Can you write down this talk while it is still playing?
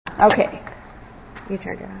Okay. You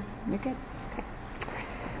turned it on. You're good. Okay.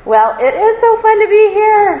 Well, it is so fun to be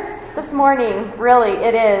here this morning. Really,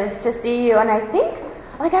 it is to see you. And I think,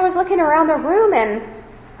 I was looking around the room and,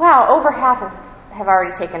 wow, over half have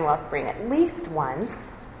already taken Wellspring at least once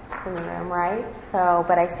in the room, right? So,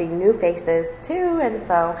 but I see new faces too, and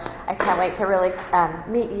so I can't wait to really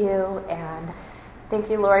meet you. And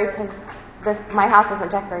thank you, Lori, because my house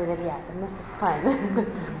isn't decorated yet, and this is fun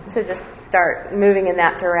to just start moving in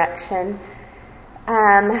that direction.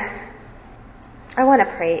 I want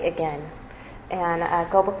to pray again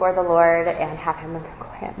and go before the Lord and have Him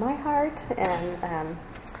quiet my heart and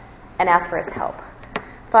ask for His help.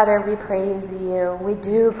 Father, we praise you. We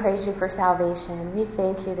do praise you for salvation. We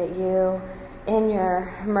thank you that you, in your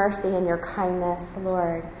mercy and your kindness,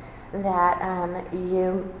 Lord, that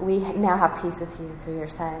we now have peace with you through your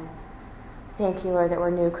Son. Thank you, Lord, that we're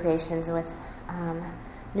new creations with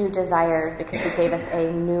new desires because you gave us a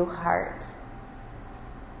new heart.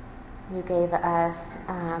 You gave us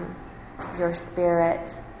your Spirit,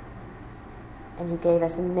 and you gave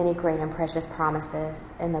us many great and precious promises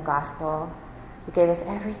in the gospel. You gave us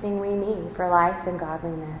everything we need for life and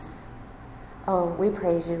godliness. Oh, we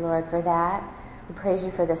praise you, Lord, for that. We praise you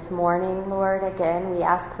for this morning, Lord. Again, we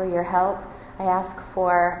ask for your help. I ask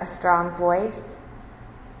for a strong voice.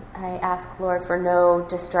 I ask, Lord, for no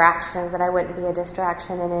distractions, that I wouldn't be a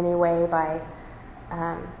distraction in any way by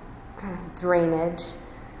drainage,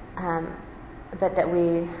 but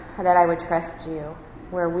that I would trust you.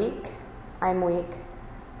 We're weak. I'm weak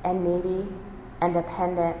and needy and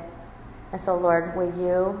dependent. And so, Lord, will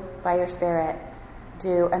you, by your Spirit,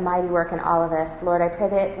 do a mighty work in all of us. Lord, I pray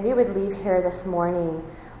that we would leave here this morning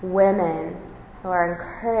women who are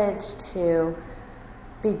encouraged to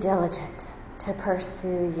be diligent, to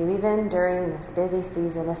pursue you, even during this busy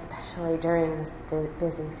season, especially during this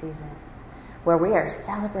busy season, where we are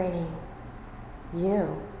celebrating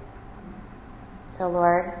you. So,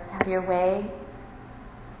 Lord, have your way.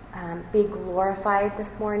 Be glorified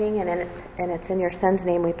this morning, and it's in your Son's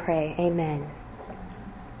name we pray. Amen.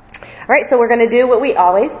 All right, so we're going to do what we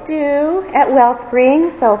always do at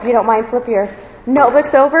Wellspring. So if you don't mind, flip your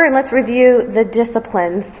notebooks over and let's review the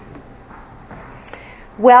disciplines.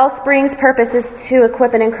 Wellspring's purpose is to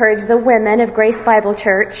equip and encourage the women of Grace Bible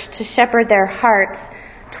Church to shepherd their hearts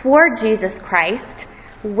toward Jesus Christ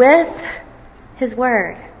with His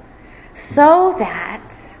Word, so that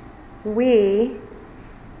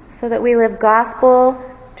we live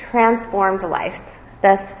gospel-transformed lives,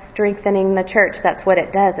 thus strengthening the church. That's what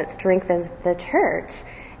it does. It strengthens the church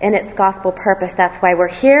in its gospel purpose. That's why we're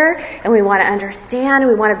here, and we want to understand,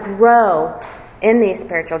 we want to grow in these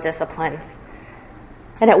spiritual disciplines.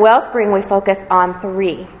 And at Wellspring, we focus on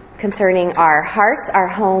 3 concerning our hearts, our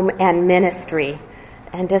home, and ministry.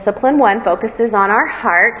 And discipline 1 focuses on our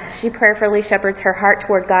heart. She prayerfully shepherds her heart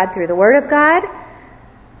toward God through the Word of God,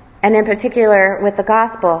 and in particular with the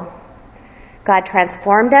gospel. God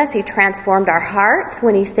transformed us. He transformed our hearts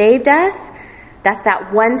when He saved us. That's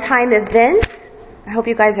that one-time event. I hope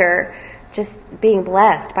you guys are just being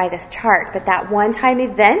blessed by this chart. But that one-time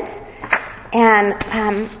event,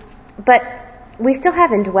 but we still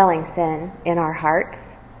have indwelling sin in our hearts,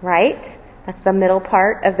 right? That's the middle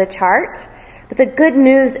part of the chart. But the good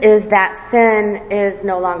news is that sin is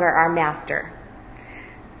no longer our master.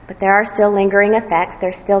 But there are still lingering effects.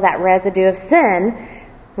 There's still that residue of sin.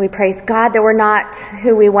 We praise God that we're not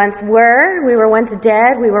who we once were. We were once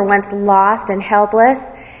dead. We were once lost and helpless.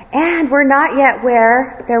 And we're not yet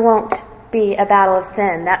where there won't be a battle of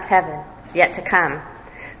sin. That's heaven, yet to come.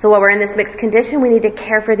 So while we're in this mixed condition, we need to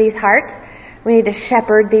care for these hearts. We need to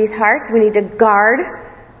shepherd these hearts. We need to guard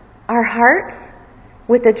our hearts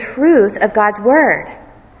with the truth of God's Word.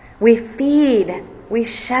 We feed, we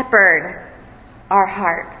shepherd our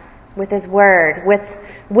hearts with His Word,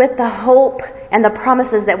 with the hope and the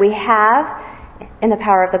promises that we have in the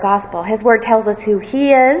power of the gospel. His Word tells us who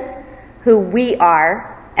He is, who we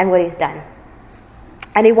are, and what He's done.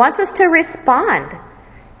 And He wants us to respond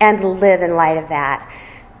and live in light of that.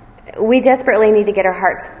 We desperately need to get our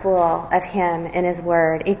hearts full of Him and His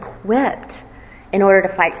Word, equipped in order to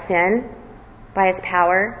fight sin by His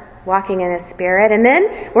power, walking in His Spirit. And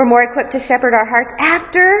then we're more equipped to shepherd our hearts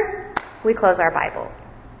after we close our Bibles,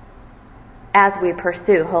 as we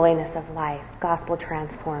pursue holiness of life,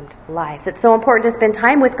 gospel-transformed lives. It's so important to spend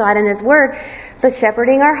time with God and His Word, but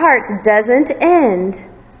shepherding our hearts doesn't end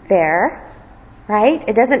there, right?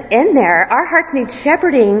 It doesn't end there. Our hearts need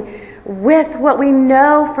shepherding with what we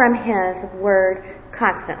know from His Word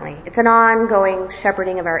constantly. It's an ongoing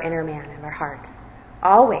shepherding of our inner man, of our hearts,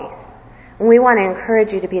 always. And we want to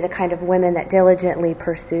encourage you to be the kind of women that diligently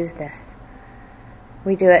pursues this.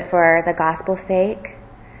 We do it for the gospel's sake.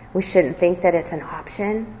 We shouldn't think that it's an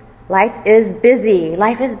option. Life is busy.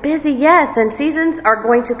 Life is busy, yes, and seasons are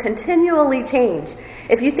going to continually change.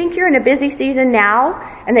 If you think you're in a busy season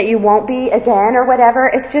now and that you won't be again or whatever,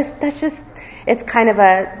 it's kind of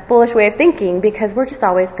a foolish way of thinking, because we're just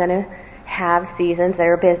always going to have seasons that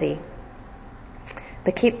are busy.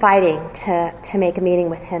 But keep fighting to make a meeting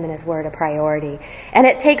with Him and His Word a priority. And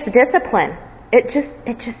it takes discipline. It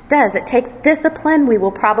just does. It takes discipline. We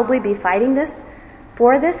will probably be fighting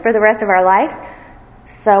for the rest of our lives.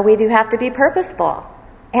 So we do have to be purposeful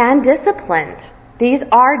and disciplined. These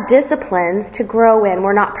are disciplines to grow in.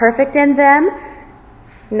 We're not perfect in them.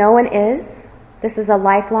 No one is. This is a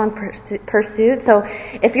lifelong pursuit. So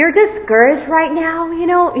if you're discouraged right now,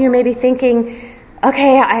 you may be thinking,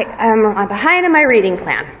 okay, I'm behind in my reading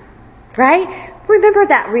plan, right? Remember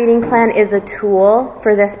that reading plan is a tool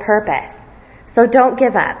for this purpose. So don't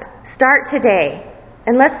give up. Start today.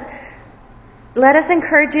 And let us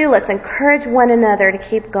encourage you. Let's encourage one another to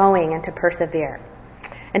keep going and to persevere.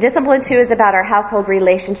 And discipline 2 is about our household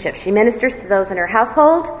relationships. She ministers to those in her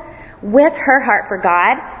household with her heart for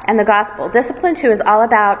God and the gospel. Discipline 2 is all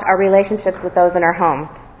about our relationships with those in our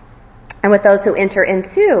homes and with those who enter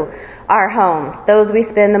into our homes, those we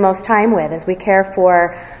spend the most time with, as we care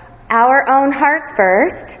for our own hearts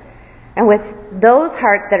first, and with those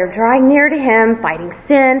hearts that are drawing near to Him, fighting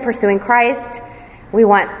sin, pursuing Christ. We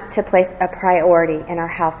want to place a priority in our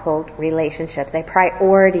household relationships, a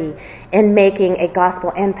priority in making a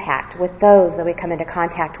gospel impact with those that we come into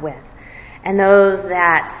contact with, and those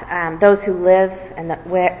who live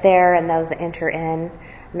there and those that enter in,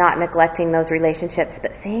 not neglecting those relationships,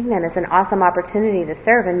 but seeing them as an awesome opportunity to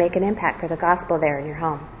serve and make an impact for the gospel there in your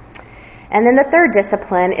home. And then the third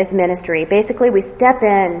discipline is ministry. Basically, we step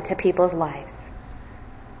into people's lives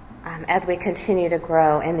as we continue to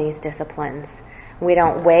grow in these disciplines. We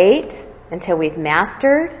don't wait until we've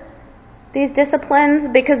mastered these disciplines,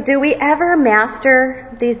 because do we ever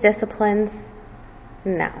master these disciplines?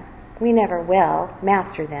 No, we never will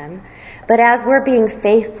master them. But as we're being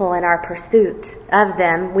faithful in our pursuit of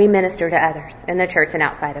them, we minister to others in the church and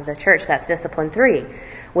outside of the church. That's discipline 3.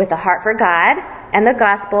 With a heart for God and the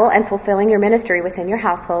gospel and fulfilling your ministry within your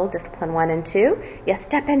household, discipline 1 and 2, you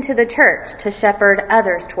step into the church to shepherd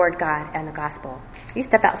others toward God and the gospel. You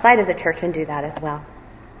step outside of the church and do that as well.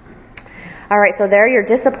 All right, so there are your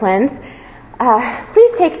disciplines.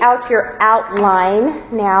 Please take out your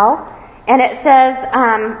outline now. And it says,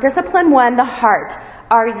 discipline 1, the heart.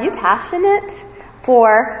 Are you passionate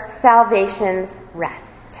for salvation's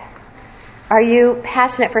rest? Are you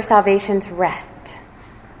passionate for salvation's rest?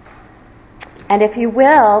 And if you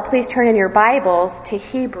will, please turn in your Bibles to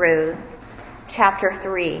Hebrews chapter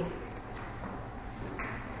 3.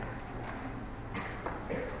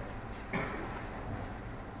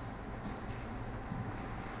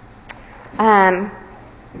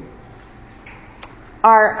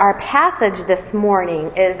 Our passage this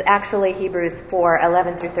morning is actually Hebrews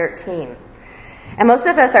 4:11 through 13. And most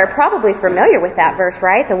of us are probably familiar with that verse,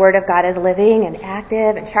 right? The Word of God is living and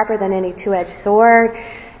active and sharper than any two-edged sword.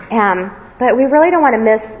 But we really don't want to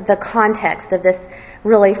miss the context of this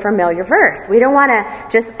really familiar verse. We don't want to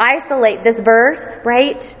just isolate this verse,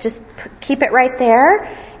 right? Just keep it right there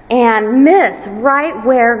and miss right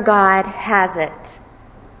where God has it,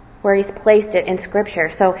 where He's placed it in Scripture.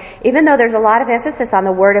 So even though there's a lot of emphasis on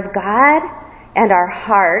the Word of God and our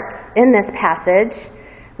hearts in this passage,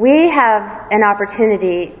 we have an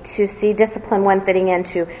opportunity to see discipline 1 fitting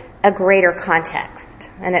into a greater context.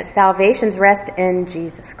 And it's salvation's rest in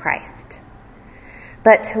Jesus Christ.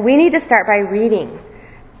 But we need to start by reading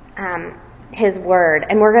His Word.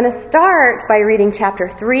 And we're going to start by reading chapter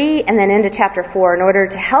 3 and then into chapter 4 in order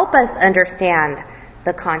to help us understand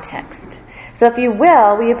the context. So if you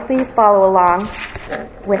will you please follow along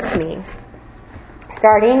with me?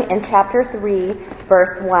 Starting in chapter 3,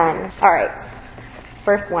 verse 1. All right,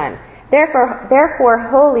 verse 1. Therefore,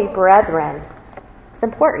 holy brethren, it's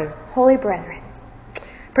important, holy brethren,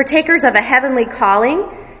 partakers of a heavenly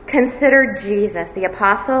calling, consider Jesus, the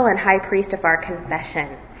apostle and high priest of our confession.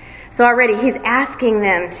 So already he's asking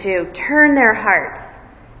them to turn their hearts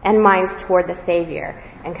and minds toward the Savior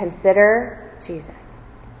and consider Jesus.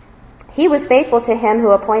 He was faithful to him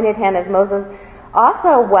who appointed him, as Moses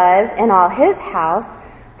also was in all his house,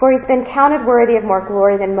 for he's been counted worthy of more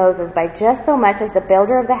glory than Moses by just so much as the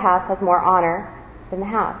builder of the house has more honor than the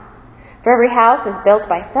house. For every house is built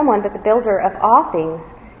by someone, but the builder of all things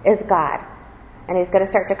is God. And he's going to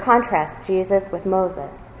start to contrast Jesus with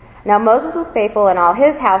Moses. Now Moses was faithful in all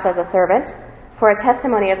his house as a servant for a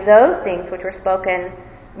testimony of those things which were spoken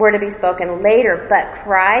were to be spoken later, but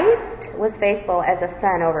Christ was faithful as a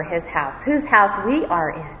son over his house, whose house we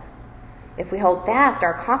are in, if we hold fast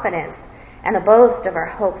our confidence and the boast of our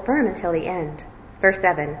hope firm until the end. Verse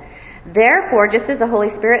 7. Therefore, just as the Holy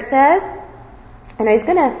Spirit says, and he's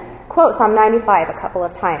going to quote Psalm 95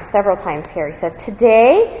 several times here. He says,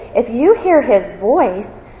 today, if you hear his voice,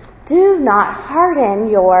 do not harden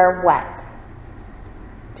your what?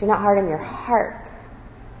 Do not harden your heart.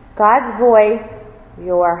 God's voice,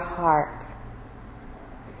 your heart.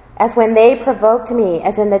 As when they provoked me,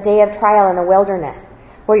 as in the day of trial in the wilderness,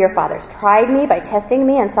 where your fathers tried me by testing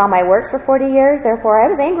me and saw my works for 40 years. Therefore I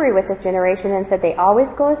was angry with this generation and said, they always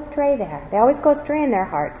go astray there. They always go astray in their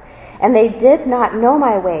hearts. And they did not know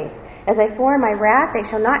my ways. As I swore in my wrath, they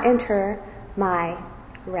shall not enter my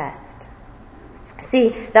rest. See,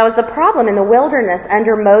 that was the problem in the wilderness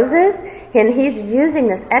under Moses, and he's using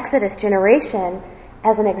this Exodus generation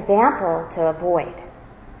as an example to avoid.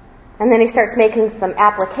 And then he starts making some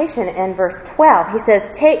application in verse 12. He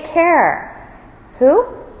says, take care. Who?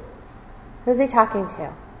 Who's he talking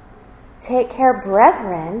to? Take care,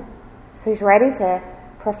 brethren. So he's writing to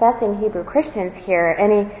professing Hebrew Christians here,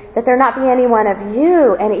 that there not be any one of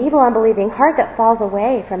you an evil, unbelieving heart that falls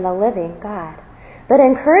away from the living God. But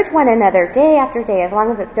encourage one another day after day, as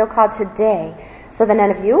long as it's still called today, so that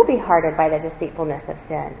none of you will be hardened by the deceitfulness of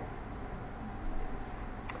sin.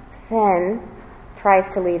 Sin tries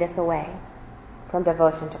to lead us away from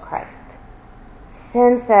devotion to Christ.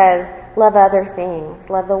 Sin says, love other things,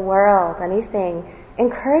 love the world. And he's saying,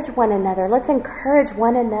 encourage one another. Let's encourage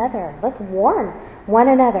one another. Let's warn one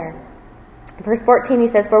another. Verse 14, he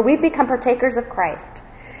says, for we've become partakers of Christ,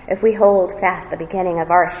 if we hold fast the beginning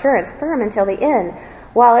of our assurance firm until the end.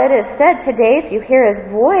 While it is said today, if you hear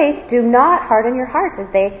his voice, do not harden your hearts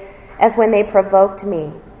as when they provoked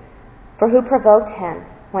me. For who provoked him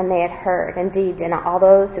when they had heard? Indeed, did not all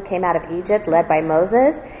those who came out of Egypt, led by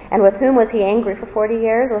Moses? And with whom was he angry for 40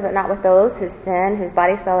 years? Was it not with those who sinned, whose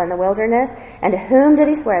bodies fell in the wilderness? And to whom did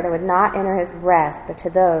he swear they would not enter his rest, but to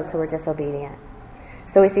those who were disobedient?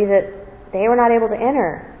 So we see that they were not able to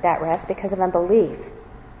enter that rest because of unbelief.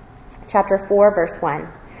 Chapter 4, verse 1.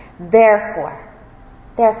 Therefore,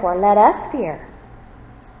 let us fear.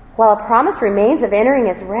 While a promise remains of entering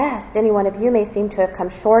his rest, any one of you may seem to have come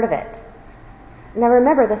short of it. Now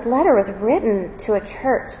remember, this letter was written to a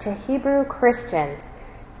church, to Hebrew Christians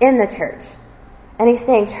in the church. And he's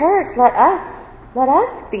saying, church, let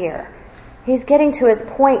us fear. He's getting to his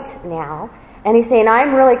point now. And he's saying,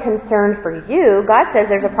 I'm really concerned for you. God says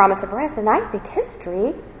there's a promise of rest. And I think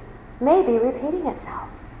history may be repeating itself.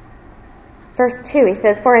 Verse 2, he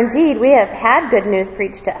says, for indeed we have had good news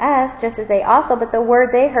preached to us, just as they also, but the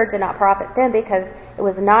word they heard did not profit them, because it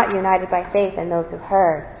was not united by faith in those who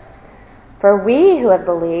heard. For we who have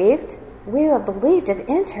believed have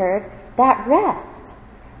entered that rest.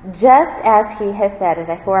 Just as he has said, as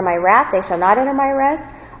I swore in my wrath, they shall not enter my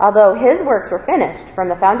rest, although his works were finished from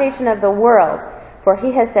the foundation of the world. For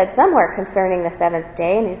he has said somewhere concerning the seventh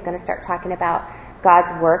day, and he's going to start talking about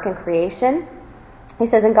God's work and creation. He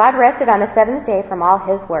says, and God rested on the seventh day from all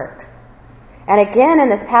his works. And again in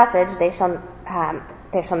this passage, they shall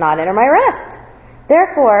not enter my rest.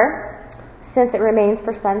 Therefore, since it remains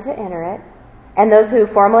for some to enter it, and those who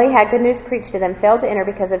formerly had good news preached to them failed to enter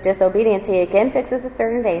because of disobedience, he again fixes a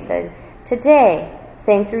certain day, said, today,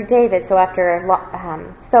 saying through David, so after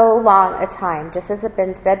so long a time, just as has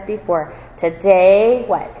been said before, today,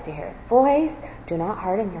 what? If you hear his voice, do not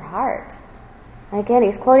harden your heart. And again,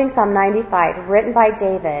 he's quoting Psalm 95, written by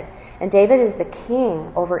David. And David is the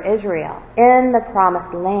king over Israel in the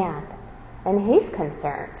promised land. And he's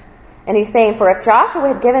concerned. And he's saying, for if Joshua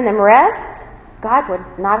had given them rest, God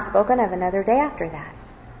would not have spoken of another day after that.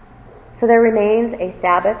 So there remains a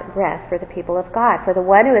Sabbath rest for the people of God. For the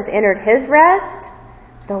one who has entered his rest,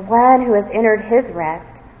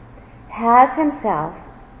 has himself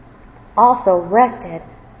also rested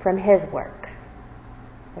from his works,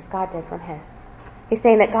 as God did from his. He's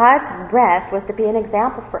saying that God's rest was to be an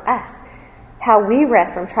example for us, how we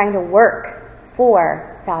rest from trying to work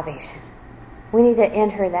for salvation. We need to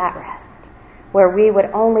enter that rest, where we would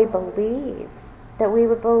only believe, that we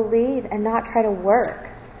would believe and not try to work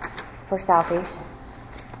for salvation.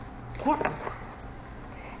 Can't do that.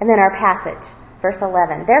 And then our passage, verse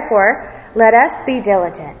 11. Therefore, let us be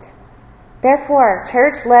diligent. Therefore,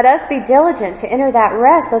 church, let us be diligent to enter that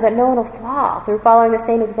rest so that no one will fall through following the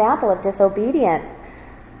same example of disobedience.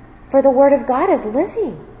 For the word of God is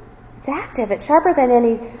living. It's active. It's sharper than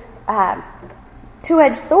any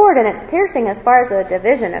two-edged sword, and it's piercing as far as the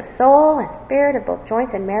division of soul and spirit, of both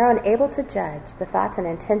joints and marrow, and able to judge the thoughts and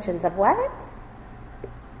intentions of what?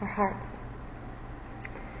 Our hearts.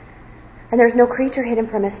 And there's no creature hidden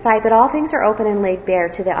from his sight, but all things are open and laid bare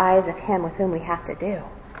to the eyes of him with whom we have to do.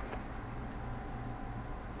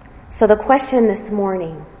 So the question this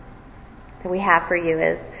morning that we have for you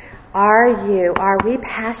is, are we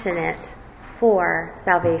passionate for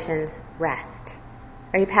salvation's rest?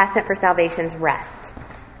 Are you passionate for salvation's rest?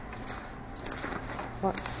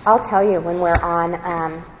 Well, I'll tell you when we're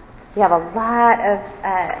on, we have a lot of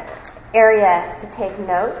area to take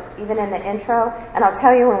notes, even in the intro, and I'll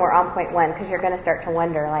tell you when we're on point 1, because you're going to start to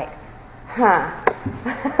wonder, like,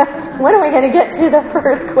 when are we going to get to the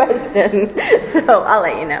first question? So I'll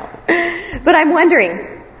let you know. But I'm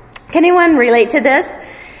wondering, can anyone relate to this?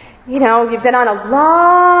 You know, you've been on a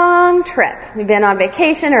long trip. You've been on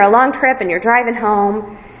vacation or a long trip, and you're driving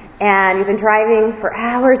home, and you've been driving for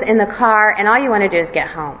hours in the car, and all you want to do is get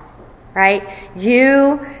home. Right?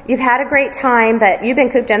 You've had a great time, but you've been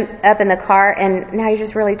cooped up in the car, and now you're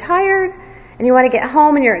just really tired, and you want to get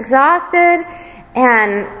home, and you're exhausted,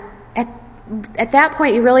 and at that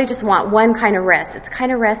point, you really just want one kind of rest. It's the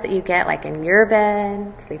kind of rest that you get like in your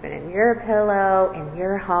bed, sleeping in your pillow, in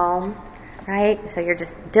your home, right? So you're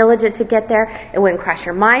just diligent to get there. It wouldn't cross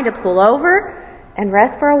your mind to pull over and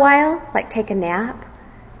rest for a while, like take a nap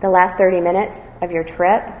the last 30 minutes of your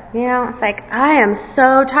trip. You know, it's like, I am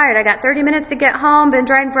so tired. I got 30 minutes to get home, been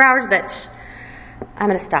driving for hours, but I'm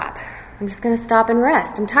going to stop. I'm just going to stop and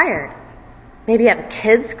rest. I'm tired. Maybe you have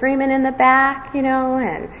kids screaming in the back, you know,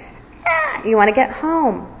 and you want to get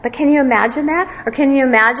home. But can you imagine that? Or can you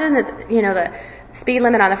imagine that, you know, the speed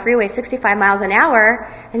limit on the freeway is 65 miles an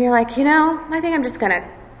hour, and you're like, you know, I think I'm just going to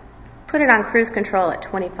put it on cruise control at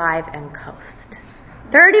 25 and coast.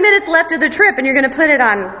 30 minutes left of the trip, and you're going to put it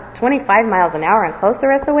on 25 miles an hour and coast the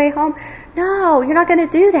rest of the way home? No, you're not going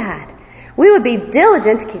to do that. We would be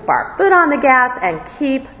diligent to keep our foot on the gas and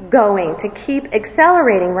keep going, to keep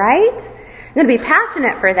accelerating, right? I'm going to be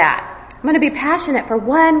passionate for that. I'm going to be passionate for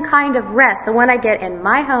one kind of rest, the one I get in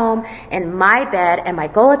my home, in my bed, and my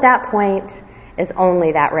goal at that point is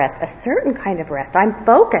only that rest, a certain kind of rest. I'm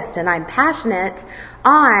focused and I'm passionate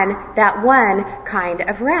on that one kind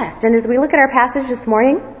of rest. And as we look at our passage this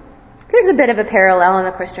morning, there's a bit of a parallel in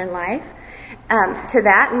the Christian life to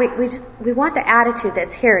that, and we want the attitude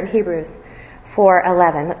that's here in Hebrews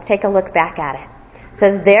 4:11. Let's take a look back at it. It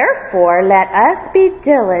says, "Therefore, let us be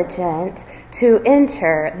diligent to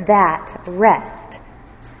enter that rest."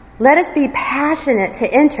 Let us be passionate to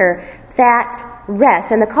enter that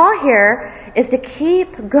rest. And the call here is to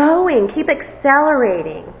keep going, keep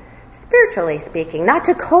accelerating, spiritually speaking, not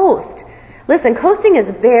to coast. Listen, coasting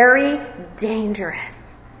is very dangerous.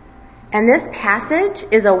 And this passage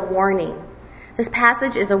is a warning. This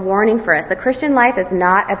passage is a warning for us. The Christian life is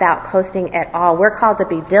not about coasting at all. We're called to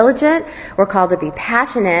be diligent. We're called to be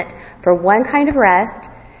passionate for one kind of rest.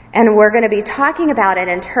 And we're going to be talking about it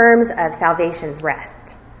in terms of salvation's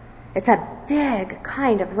rest. It's a big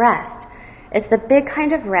kind of rest. It's the big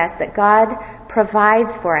kind of rest that God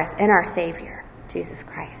provides for us in our Savior, Jesus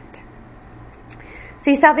Christ.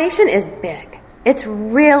 See, salvation is big. It's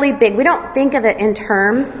really big. We don't think of it in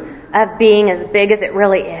terms of being as big as it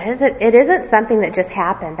really is. It isn't something that just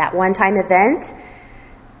happened, that one-time event.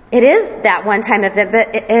 It is that one-time event,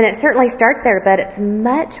 and it certainly starts there, but it's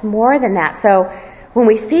much more than that. So when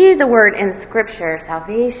we see the word in Scripture,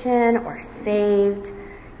 salvation or saved,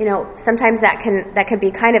 you know, sometimes that can be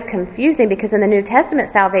kind of confusing, because in the New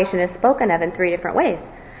Testament, salvation is spoken of in 3 different ways.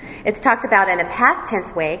 It's talked about in a past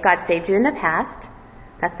tense way. God saved you in the past.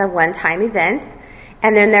 That's the one-time event.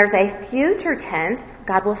 And then there's a future tense.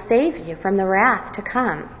 God will save you from the wrath to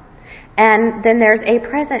come. And then there's a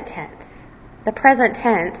present tense. The present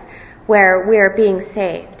tense where we're being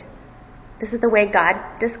saved. This is the way God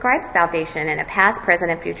describes salvation in a past, present,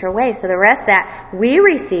 and future way. So the rest that we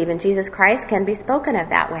receive in Jesus Christ can be spoken of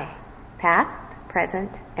that way. Past,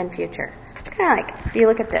 present, and future. It's kind of like, if you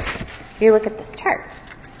look at this chart.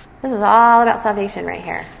 This is all about salvation right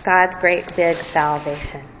here. God's great big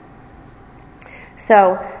salvation.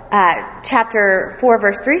 So, chapter 4,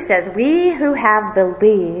 verse 3 says, "We who have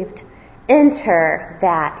believed enter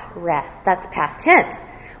that rest." That's past tense.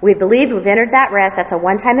 We believed, we've entered that rest. That's a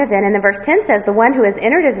one-time event. And then verse 10 says, "The one who has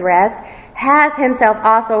entered his rest has himself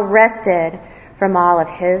also rested from all of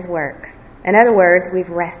his works." In other words, we've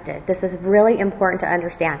rested. This is really important to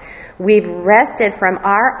understand. We've rested from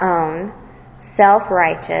our own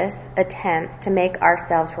self-righteous attempts to make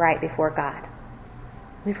ourselves right before God.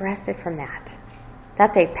 We've rested from that.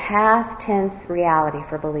 That's a past tense reality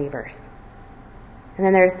for believers. And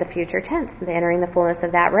then there's the future tense, the entering the fullness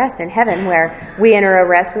of that rest in heaven, where we enter a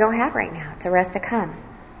rest we don't have right now. It's a rest to come.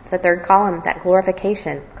 It's the third column, that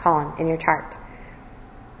glorification column in your chart.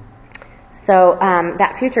 So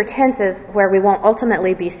that future tense is where we won't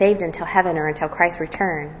ultimately be saved until heaven or until Christ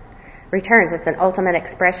returns. It's an ultimate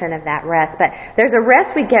expression of that rest. But there's a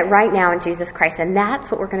rest we get right now in Jesus Christ, and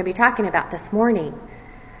that's what we're going to be talking about this morning.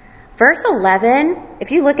 Verse 11,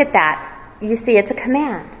 if you look at that, you see it's a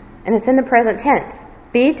command, and it's in the present tense.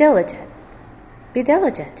 Be diligent. Be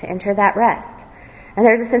diligent to enter that rest. And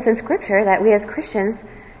there's a sense in Scripture that we as Christians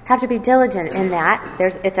have to be diligent in that.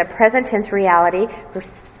 It's a present tense reality. We're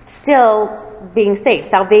still being saved.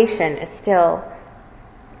 Salvation is still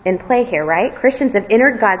in play here, right? Christians have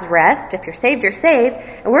entered God's rest. If you're saved, you're saved.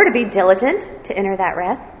 And we're to be diligent to enter that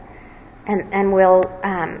rest. And we'll,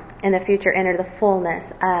 in the future, enter the fullness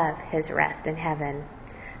of His rest in heaven.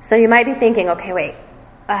 So you might be thinking, okay, wait.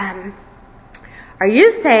 Are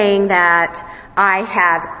you saying that I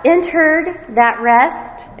have entered that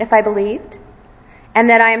rest if I believed? And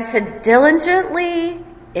that I am to diligently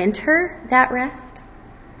enter that rest?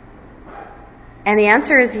 And the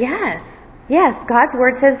answer is yes. Yes, God's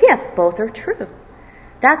Word says yes, both are true.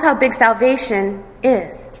 That's how big salvation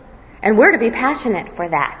is. And we're to be passionate for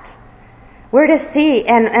that. We're to see,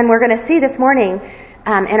 and we're going to see this morning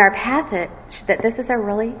in our passage that this is a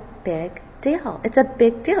really big deal. It's a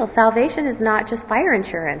big deal. Salvation is not just fire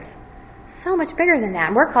insurance. So much bigger than that.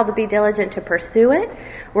 And we're called to be diligent to pursue it.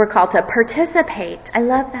 We're called to participate. I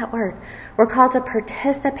love that word. We're called to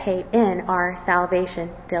participate in our salvation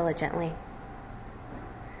diligently.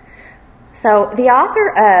 So the author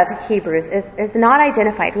of Hebrews is not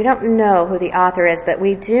identified. We don't know who the author is, but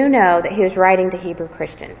we do know that he was writing to Hebrew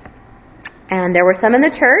Christians. And there were some in the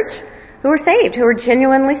church who were saved, who were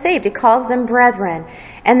genuinely saved. He calls them brethren.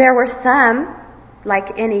 And there were some,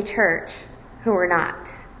 like any church, who were not.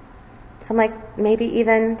 Some like maybe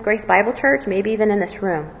even Grace Bible Church, maybe even in this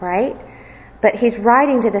room, right? But he's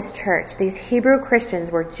writing to this church. These Hebrew Christians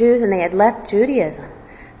were Jews and they had left Judaism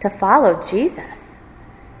to follow Jesus,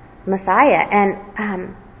 Messiah.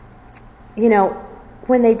 And,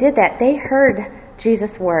 when they did that, they heard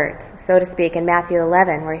Jesus' words, so to speak, in Matthew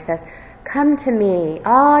 11, where he says, "Come to me,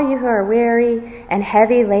 all you who are weary and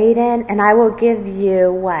heavy laden, and I will give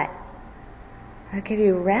you" what? "I'll give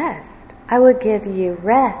you rest. I will give you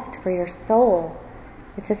rest for your soul."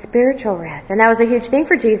 It's a spiritual rest. And that was a huge thing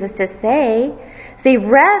for Jesus to say. See,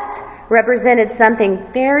 rest represented something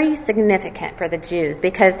very significant for the Jews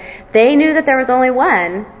because they knew that there was only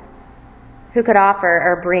one who could offer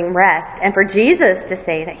or bring rest. And for Jesus to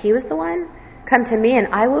say that he was the one, "Come to me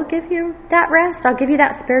and I will give you that rest. I'll give you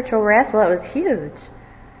that spiritual rest." Well, it was huge.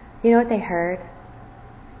 You know what they heard?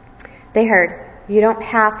 They heard, you don't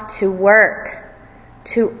have to work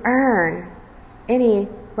to earn any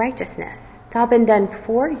righteousness. It's all been done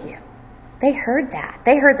for you. They heard that.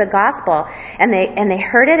 They heard the gospel and they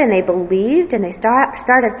heard it and they believed and they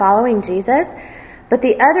started following Jesus. But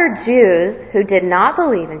the other Jews who did not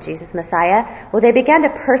believe in Jesus Messiah, well, they began to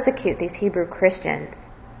persecute these Hebrew Christians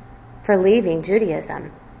for leaving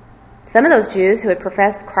Judaism. Some of those Jews who had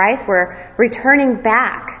professed Christ were returning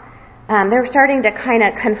back. They were starting to kind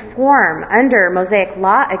of conform under Mosaic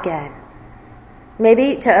law again,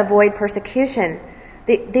 maybe to avoid persecution.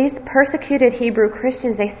 These persecuted Hebrew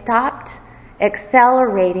Christians, they stopped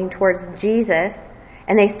accelerating towards Jesus,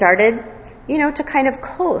 and they started, to kind of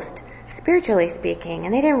coast, spiritually speaking,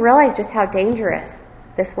 and they didn't realize just how dangerous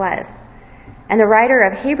this was. And the writer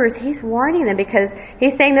of Hebrews, he's warning them because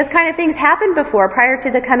he's saying this kind of things happened before, prior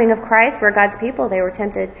to the coming of Christ, where God's people, they were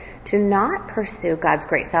tempted to not pursue God's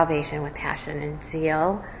great salvation with passion and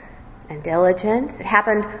zeal and diligence. It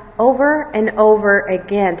happened over and over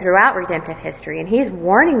again throughout redemptive history. And he's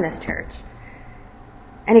warning this church.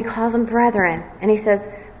 And he calls them brethren. And he says,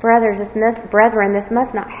 brethren, this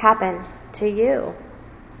must not happen to you.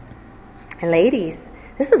 And ladies,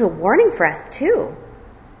 this is a warning for us too.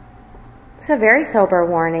 It's a very sober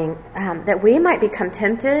warning that we might become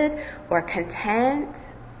tempted or content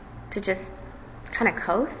to just kind of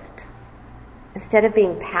coast instead of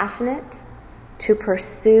being passionate to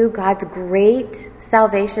pursue God's great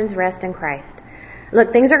salvation's rest in Christ.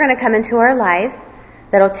 Look, things are going to come into our lives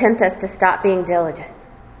that'll tempt us to stop being diligent,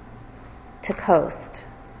 to coast.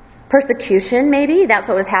 Persecution, maybe. That's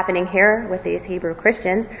what was happening here with these Hebrew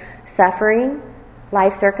Christians. Suffering,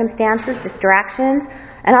 life circumstances, distractions.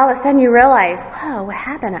 And all of a sudden you realize, whoa, what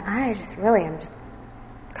happened? I'm just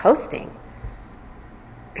coasting.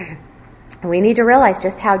 We need to realize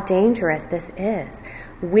just how dangerous this is.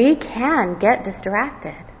 We can get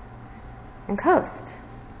distracted and coast.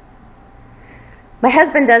 My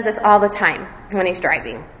husband does this all the time when he's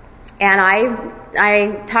driving. And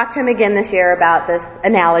I talked to him again this year about this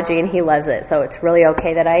analogy, and he loves it, so it's really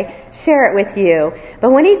okay that I share it with you.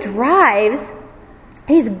 But when he drives,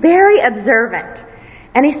 He's very observant.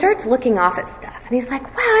 And he starts looking off at stuff. And he's like,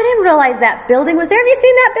 wow, I didn't realize that building was there. Have you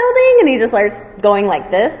seen that building? And he just starts going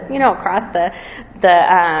like this, across the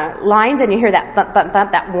lines, and you hear that bump, bump,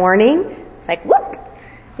 bump, that warning. It's like, whoop.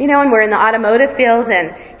 And we're in the automotive field,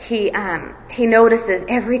 and he notices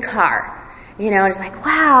every car. And it's like,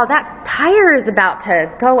 wow, that tire is about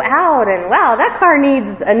to go out, and wow, that car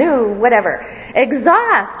needs a new whatever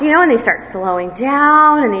exhaust, and he starts slowing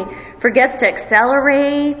down, and he forgets to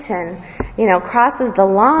accelerate, and crosses the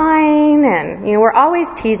line, and we're always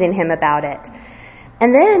teasing him about it.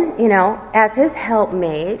 And then, as his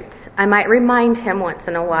helpmate, I might remind him once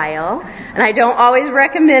in a while, and I don't always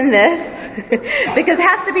recommend this because it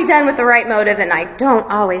has to be done with the right motive, and I don't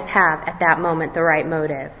always have at that moment the right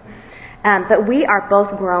motive. But we are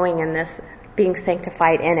both growing in this, being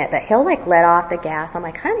sanctified in it. But he'll let off the gas. I'm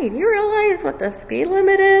like, honey, do you realize what the speed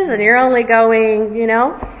limit is? And you're only going,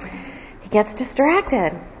 He gets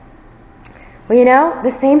distracted. Well,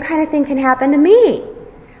 the same kind of thing can happen to me.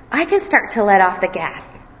 I can start to let off the gas.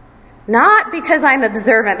 Not because I'm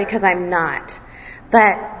observant, because I'm not.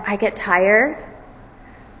 But I get tired.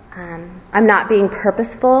 I'm not being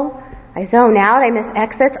purposeful. I zone out. I miss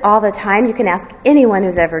exits all the time. You can ask anyone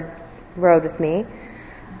who's ever rode with me.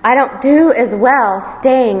 I don't do as well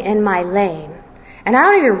staying in my lane. And I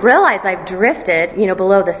don't even realize I've drifted,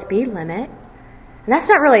 below the speed limit. And that's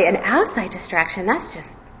not really an outside distraction. That's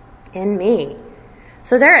just in me.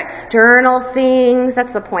 So there are external things.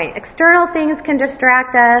 That's the point. External things can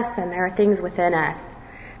distract us, and there are things within us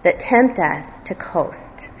that tempt us to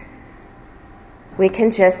coast. We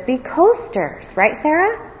can just be coasters. Right,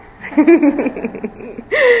 Sarah?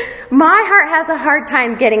 My heart has a hard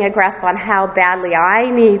time getting a grasp on how badly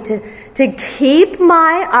I need to keep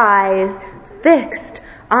my eyes fixed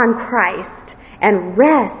on Christ and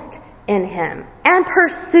rest in Him and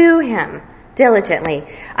pursue Him diligently.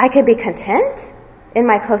 I can be content in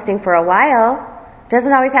my coasting for a while.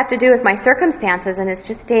 Doesn't always have to do with my circumstances, and it's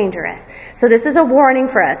just dangerous. So this is a warning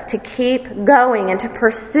for us to keep going and to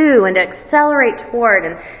pursue and to accelerate toward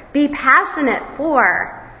and be passionate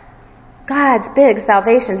for God's big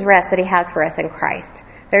salvation's rest that He has for us in Christ.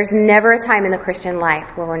 There's never a time in the Christian life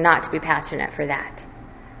where we're not to be passionate for that.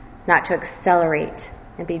 Not to accelerate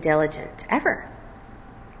and be diligent, ever.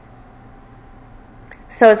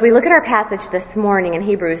 So as we look at our passage this morning in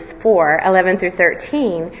Hebrews 4:11 through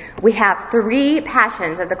 13, we have 3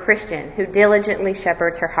 passions of the Christian who diligently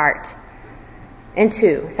shepherds her heart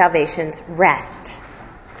into salvation's rest.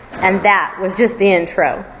 And that was just the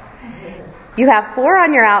intro. You have 4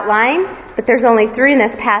 on your outline, but there's only 3 in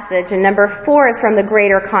this passage, and number 4 is from the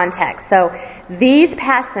greater context. So these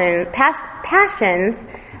passions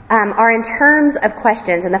are in terms of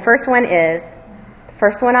questions, and the first one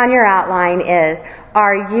on your outline is,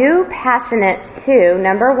 are you passionate to,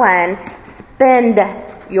 number 1, spend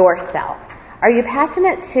yourself? Are you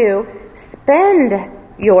passionate to spend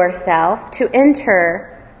yourself to enter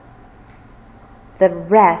the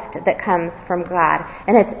rest that comes from God?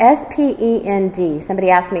 And it's S-P-E-N-D. Somebody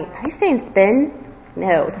asked me, are you saying spend?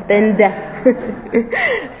 No, spend.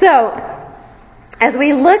 So, as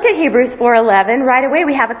we look at Hebrews 4:11, right away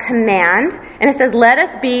we have a command, and it says, let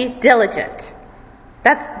us be diligent.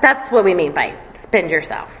 That's what we mean by spend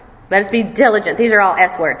yourself. Let us be diligent. These are all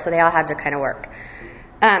S words, so they all have to kind of work.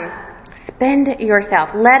 Spend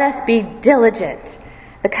yourself. Let us be diligent.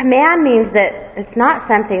 The command means that it's not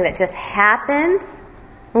something that just happens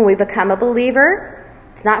when we become a believer.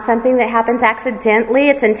 It's not something that happens accidentally.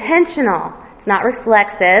 It's intentional. It's not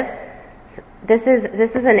reflexive. This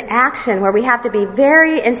is an action where we have to be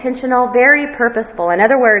very intentional, very purposeful. In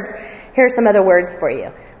other words, here are some other words for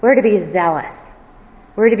you. We're to be zealous.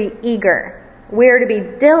 We're to be eager. We're to be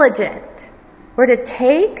diligent. We're to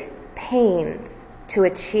take pains to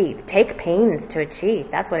achieve. Take pains to achieve.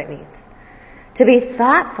 That's what it means. To be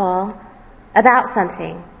thoughtful about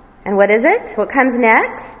something. And what is it? What comes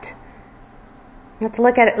next? Let's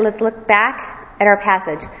look at it. Let's look back at our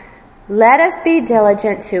passage. Let us be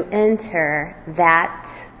diligent to enter that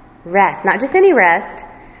rest. Not just any rest,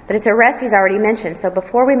 but it's a rest He's already mentioned. So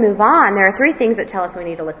before we move on, there are 3 things that tell us we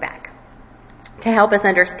need to look back to help us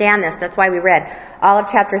understand this. That's why we read all of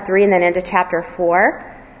chapter 3 and then into chapter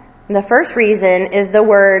 4. And the first reason is the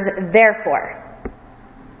word therefore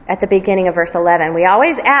at the beginning of verse 11. We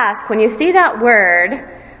always ask, when you see that word,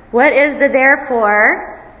 what is the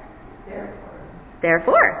therefore?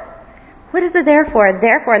 Therefore. What is the therefore?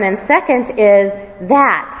 Therefore. And then second is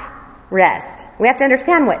that rest. We have to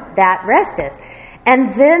understand what that rest is.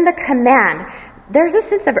 And then the command. There's a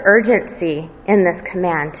sense of urgency in this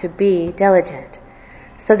command to be diligent.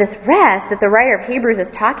 So this rest that the writer of Hebrews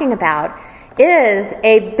is talking about is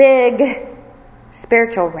a big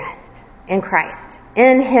spiritual rest in Christ,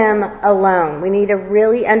 in Him alone. We need to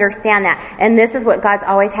really understand that. And this is what God's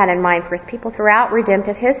always had in mind for His people throughout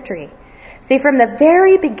redemptive history. See, from the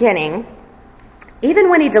very beginning, even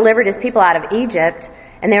when He delivered His people out of Egypt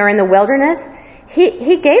and they were in the wilderness,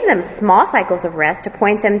 He gave them small cycles of rest to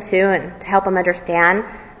point them to and to help them understand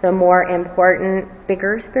the more important,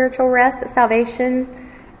 bigger spiritual rest that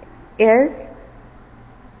salvation is.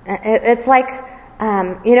 It's like,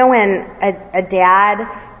 when a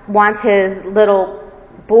dad wants his little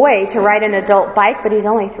boy to ride an adult bike, but he's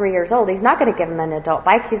only 3 years old. He's not going to give him an adult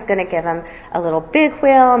bike. He's going to give him a little big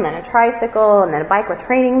wheel, and then a tricycle, and then a bike with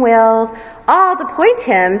training wheels, all to point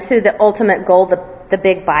him to the ultimate goal, the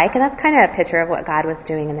big bike. And that's kind of a picture of what God was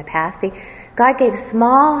doing in the past. See, God gave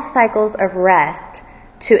small cycles of rest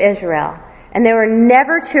to Israel, and they were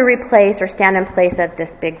never to replace or stand in place of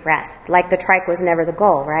this big rest. Like the trike was never the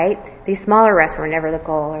goal, right? These smaller rests were never the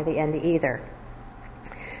goal or the end either.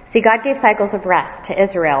 See, God gave cycles of rest to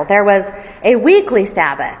Israel. There was a weekly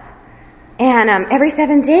Sabbath, and every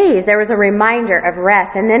 7 days there was a reminder of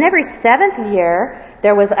rest. And then every 7th year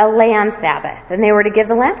there was a land Sabbath, and they were to give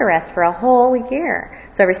the land a rest for a whole year.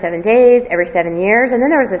 So every 7 days, every 7 years, and then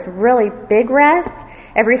there was this really big rest.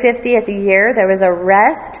 Every 50th year there was a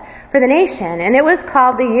rest for the nation, and it was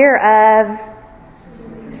called the year of,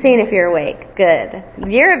 seeing if you're awake, good,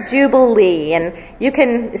 year of Jubilee. And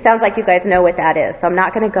it sounds like you guys know what that is, so I'm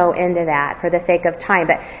not going to go into that for the sake of time.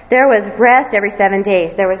 But there was rest every 7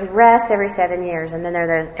 days, there was rest every 7 years, and then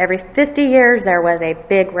every 50 years there was a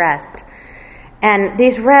big rest. And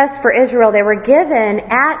these rests for Israel, they were given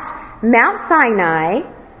at Mount Sinai.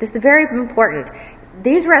 This is very important.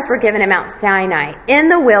 These rests were given at Mount Sinai in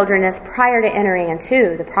the wilderness prior to entering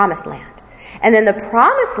into the Promised Land. And then the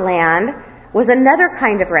Promised Land was another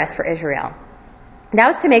kind of rest for Israel.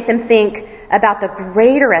 That was to make them think about the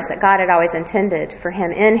greater rest that God had always intended for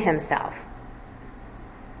Him in Himself.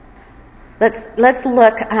 Let's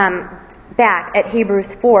look back at Hebrews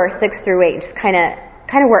 4:6-8, and just kind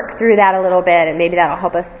of work through that a little bit, and maybe that'll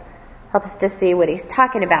help us to see what he's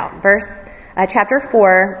talking about. Chapter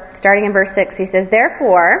 4, starting in verse 6, he says,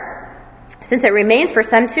 "Therefore, since it remains for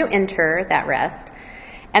some to enter that rest,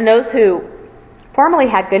 and those who formerly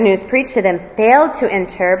had good news preached to them failed to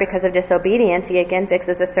enter because of disobedience, He again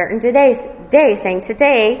fixes a certain day, saying,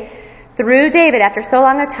 Today, through David, after so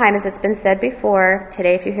long a time as it's been said before,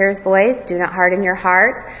 today if you hear His voice, do not harden your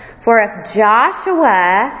hearts. For if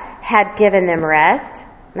Joshua had given them rest,"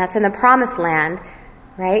 and that's in the Promised Land,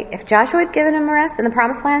 right? If Joshua had given them rest in the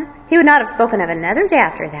Promised Land, he would not have spoken of another day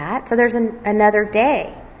after that. So there's another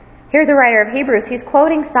day. Here the writer of Hebrews, he's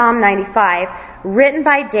quoting Psalm 95, written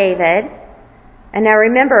by David. And now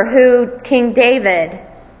remember who King David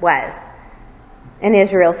was in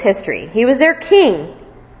Israel's history. He was their king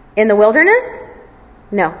in the wilderness?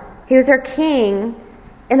 No. He was their king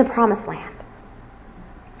in the Promised Land.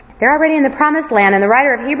 They're already in the Promised Land, and the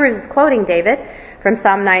writer of Hebrews is quoting David from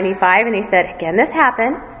Psalm 95, and he said, again, this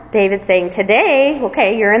happened. David saying, today,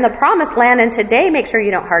 okay, you're in the Promised Land, and today make sure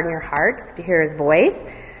you don't harden your hearts if you hear His voice.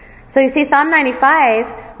 So you see, Psalm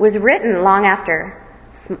 95 was written long after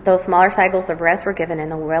those smaller cycles of rest were given in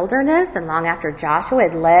the wilderness, and long after Joshua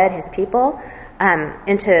had led his people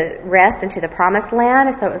into rest, into the Promised Land.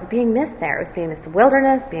 And so it was being missed there. It was being missed in the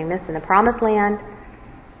wilderness, being missed in the Promised Land.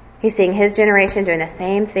 He's seeing his generation doing the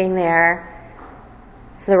same thing there.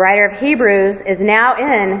 So the writer of Hebrews is now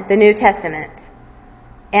in the New Testament.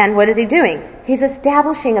 And what is he doing? He's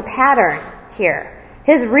establishing a pattern here.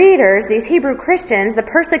 His readers, these Hebrew Christians, the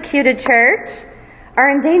persecuted church, are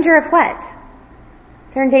in danger of what?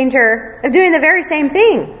 They're in danger of doing the very same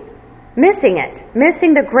thing. Missing it.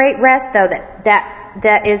 Missing the great rest, though,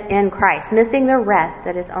 that is in Christ. Missing the rest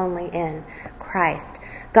that is only in Christ.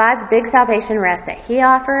 God's big salvation rest that He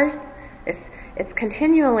offers is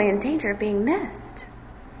continually in danger of being missed.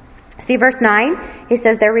 See verse 9? He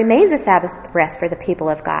says, there remains a Sabbath rest for the people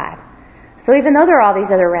of God. So even though there are all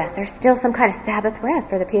these other rests, there's still some kind of Sabbath rest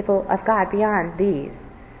for the people of God beyond these.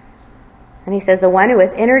 And he says, the one who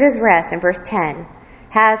has entered his rest, in verse 10,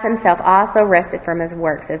 has himself also rested from his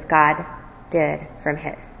works as God did from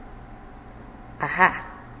his. Aha.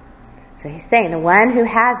 So he's saying the one who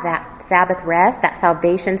has that Sabbath rest, that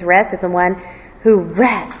salvation's rest, is the one who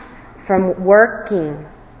rests from working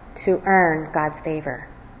to earn God's favor.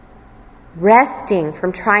 Resting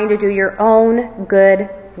from trying to do your own good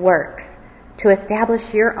works to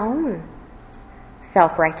establish your own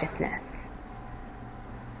self-righteousness.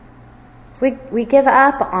 We give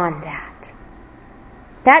up on that.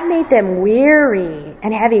 That made them weary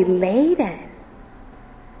and heavy laden.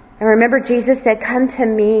 And remember, Jesus said, come to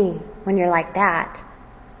me, when you're like that.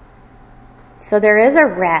 So there is a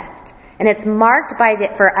rest, and it's marked by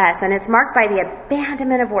for us, and it's marked by the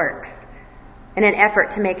abandonment of works in an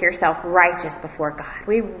effort to make yourself righteous before God.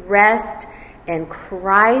 We rest in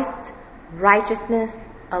Christ's righteousness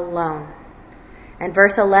alone. And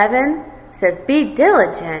verse 11 says, be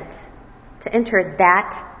diligent to enter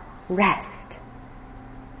that rest.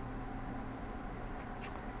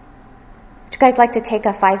 Would you guys like to take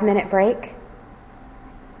a 5-minute break?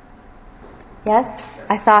 Yes?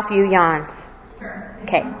 I saw a few yawns.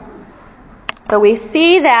 Okay. So we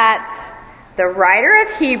see that the writer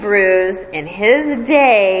of Hebrews in his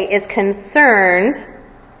day is concerned.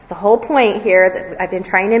 It's the whole point here that I've been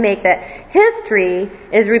trying to make, that history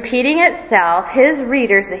is repeating itself. His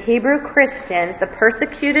readers, the Hebrew Christians, the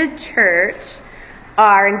persecuted church,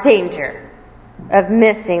 are in danger of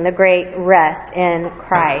missing the great rest in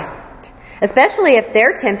Christ. Especially if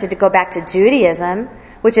they're tempted to go back to Judaism,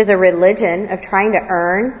 which is a religion of trying to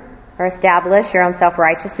earn or establish your own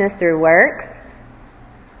self-righteousness through works.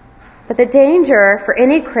 But the danger for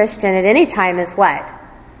any Christian at any time is what?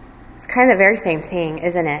 It's kind of the very same thing,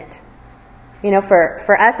 isn't it? You know,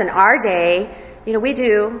 for us in our day, you know, we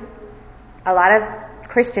do a lot of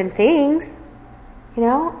Christian things, you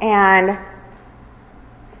know, and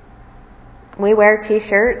we wear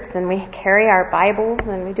t-shirts and we carry our Bibles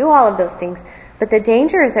and we do all of those things. But the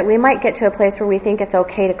danger is that we might get to a place where we think it's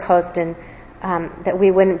okay to coast and that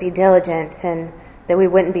we wouldn't be diligent and that we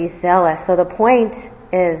wouldn't be zealous. So the point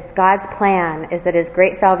is, God's plan is that His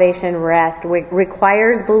great salvation rest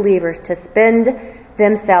requires believers to spend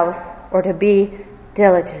themselves or to be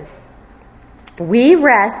diligent. We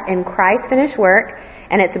rest in Christ's finished work,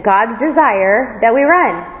 and it's God's desire that we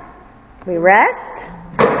run. We rest,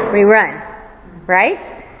 we run, right?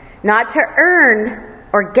 Not to earn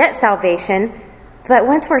or get salvation, but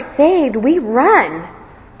once we're saved, we run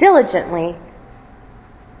diligently.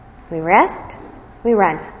 We rest, we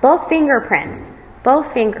run. Both fingerprints.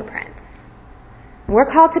 We're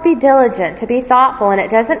called to be diligent, to be thoughtful, and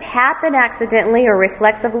it doesn't happen accidentally or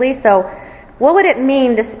reflexively. So what would it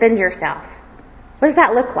mean to spend yourself? What does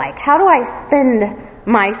that look like? How do I spend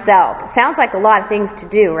myself? Sounds like a lot of things to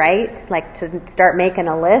do, right? Like to start making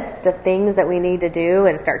a list of things that we need to do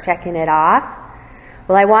and start checking it off.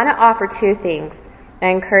 Well, I want to offer 2 things. I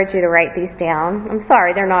encourage you to write these down. I'm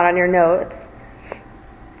sorry, they're not on your notes.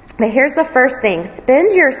 But here's the first thing.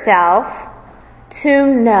 Spend yourself to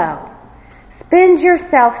know. Spend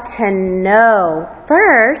yourself to know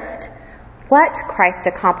first what Christ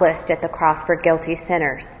accomplished at the cross for guilty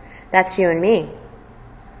sinners. That's you and me.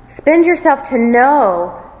 Spend yourself to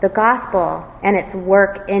know the gospel and its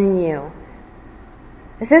work in you.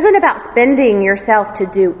 This isn't about spending yourself to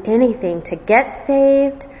do anything, to get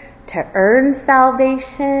saved, to earn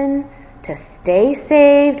salvation, to stay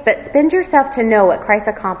saved, but spend yourself to know what Christ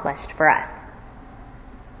accomplished for us.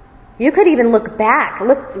 You could even look back.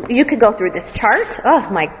 You could go through this chart. Oh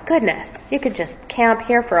my goodness. You could just camp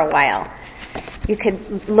here for a while. You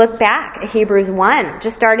could look back at Hebrews 1,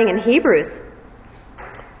 just starting in Hebrews.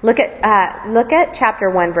 Look at chapter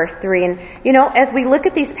 1, verse 3. And, you know, as we look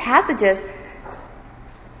at these passages,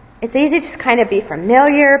 it's easy to just kind of be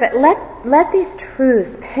familiar, but let these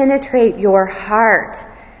truths penetrate your heart.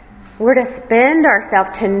 We're to spend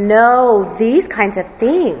ourselves to know these kinds of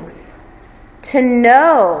things. To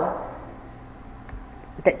know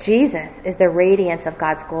that Jesus is the radiance of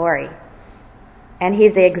God's glory. And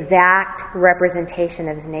He's the exact representation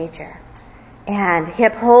of His nature. And He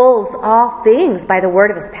upholds all things by the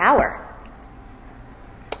word of His power.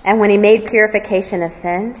 And when He made purification of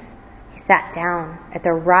sins, He sat down at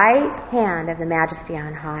the right hand of the Majesty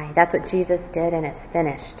on high. That's what Jesus did, and it's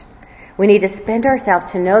finished. We need to spend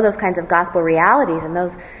ourselves to know those kinds of gospel realities and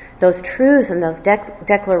those truths and those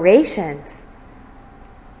declarations.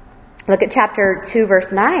 Look at chapter 2,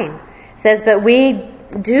 verse 9. It says, but we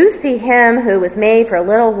do see Him who was made for a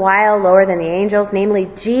little while lower than the angels,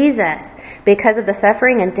 namely Jesus, because of the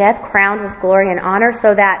suffering and death, crowned with glory and honor,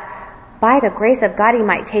 so that by the grace of God He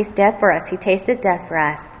might taste death for us. He tasted death for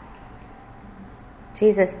us.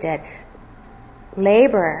 Jesus did.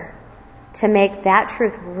 Labor to make that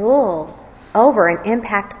truth rule over and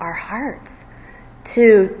impact our hearts,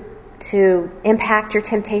 to impact your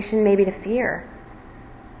temptation maybe to fear.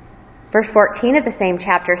 Verse 14 of the same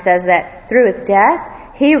chapter says that through His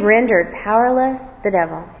death, He rendered powerless the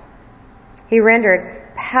devil. He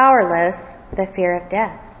rendered powerless the fear of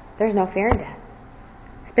death. There's no fear in death.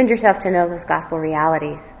 Spend yourself to know those gospel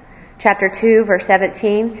realities. Chapter 2, verse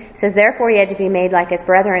 17 says, therefore He had to be made like His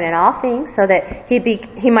brethren in all things, so that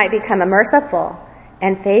he might become a merciful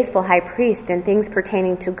and faithful high priest in things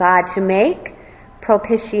pertaining to God, to make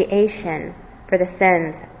propitiation for the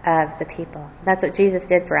sins of the people. That's what Jesus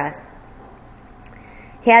did for us.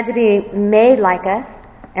 He had to be made like us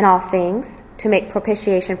in all things to make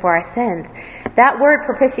propitiation for our sins. That word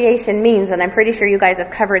propitiation means, and I'm pretty sure you guys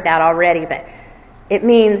have covered that already, but it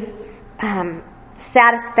means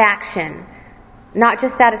satisfaction. Not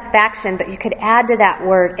just satisfaction, but you could add to that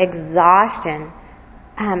word exhaustion.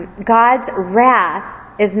 God's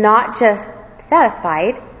wrath is not just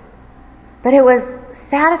satisfied, but it was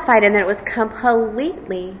satisfied and then it was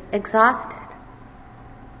completely exhausted.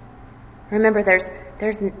 Remember,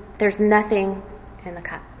 there's nothing in the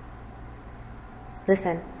cup.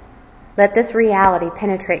 Listen, let this reality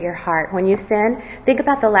penetrate your heart. When you sin, think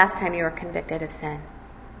about the last time you were convicted of sin.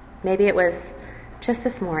 Maybe it was just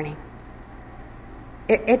this morning.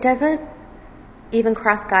 It doesn't even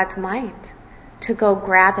cross God's mind to go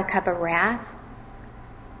grab the cup of wrath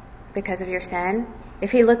because of your sin.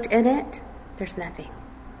 If He looked in it, there's nothing.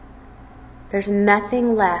 There's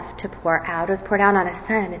nothing left to pour out. It was poured out on His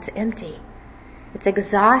Son. It's empty. It's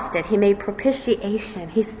exhausted. He made propitiation.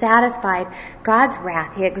 He satisfied God's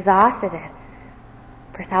wrath. He exhausted it.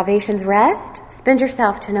 For salvation's rest, spend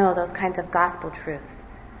yourself to know those kinds of gospel truths.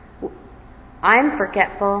 I'm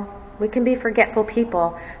forgetful. We can be forgetful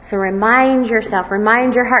people. So remind yourself,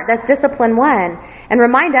 remind your heart. That's discipline 1. And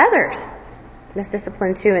remind others. That's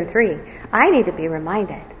discipline 2 and 3. I need to be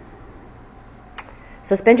reminded.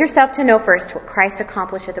 So spend yourself to know first what Christ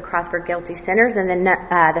accomplished at the cross for guilty sinners. And then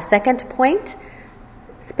the second point,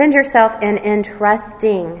 spend yourself in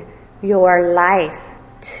entrusting your life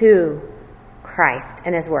to Christ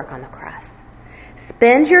and His work on the cross.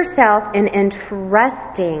 Spend yourself in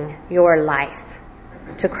entrusting your life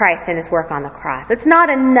to Christ and His work on the cross. It's not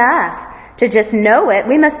enough to just know it.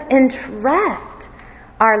 We must entrust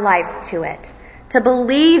our lives to it. To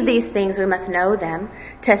believe these things, we must know them.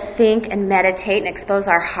 To think and meditate and expose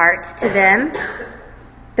our hearts to them.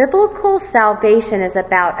 Biblical salvation is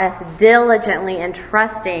about us diligently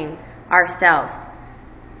entrusting ourselves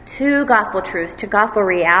to gospel truths, to gospel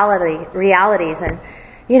realities. And,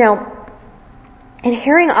 and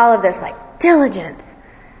hearing all of this, like diligence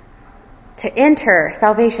to enter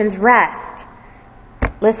salvation's rest.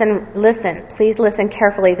 Listen, please listen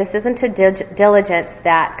carefully. This isn't a diligence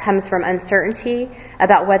that comes from uncertainty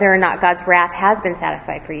about whether or not God's wrath has been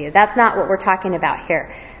satisfied for you. That's not what we're talking about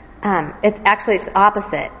here. It's actually just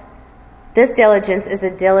opposite. This diligence is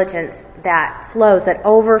a diligence that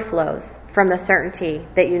overflows from the certainty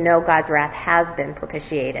that you know God's wrath has been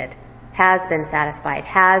propitiated, has been satisfied,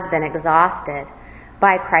 has been exhausted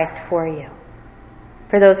by Christ for you.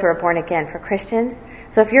 For those who are born again, for Christians.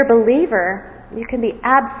 So if you're a believer, you can be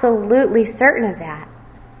absolutely certain of that.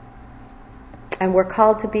 And we're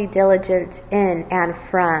called to be diligent in and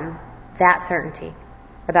from that certainty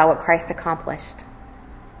about what Christ accomplished.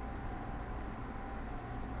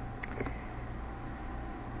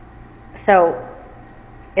 So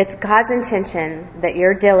it's God's intention that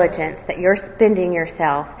your diligence, that you're spending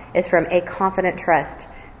yourself, is from a confident trust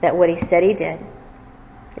that what He said He did,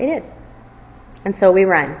 He did. And so we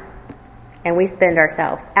run and we spend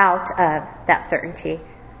ourselves out of that certainty.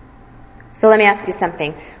 So let me ask you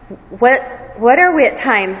something. What are we at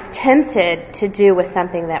times tempted to do with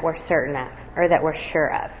something that we're certain of or that we're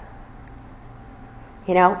sure of?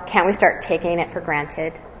 Can't we start taking it for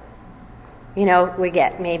granted? We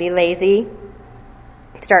get maybe lazy,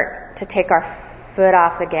 start to take our foot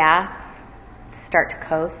off the gas, start to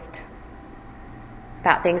coast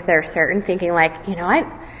about things that are certain, thinking like, He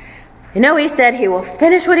said He will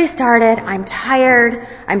finish what He started. I'm tired.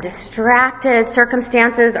 I'm distracted.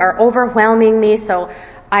 Circumstances are overwhelming me, so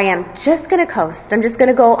I am just going to coast. I'm just going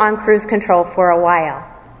to go on cruise control for a while.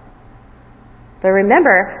 But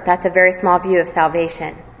remember, that's a very small view of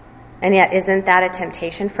salvation. And yet, isn't that a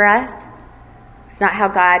temptation for us? It's not how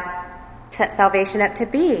God set salvation up to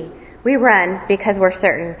be. We run because we're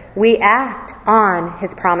certain. We act on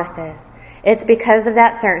His promises. It's because of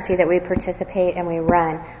that certainty that we participate and we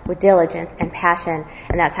run with diligence and passion.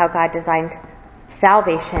 And that's how God designed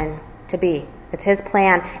salvation to be. It's His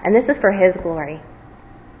plan, and this is for His glory.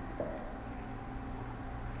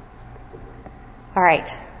 All right.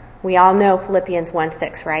 We all know Philippians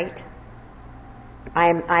 1:6, right?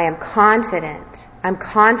 I am confident. I'm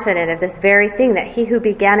confident of this very thing, that He who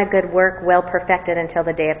began a good work will perfect it until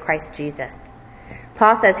the day of Christ Jesus.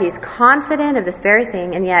 Paul says he's confident of this very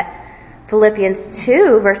thing, and yet Philippians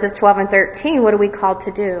 2, verses 12 and 13, what are we called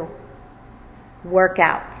to do? Work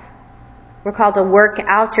out. We're called to work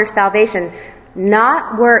out your salvation.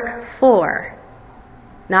 Not work for.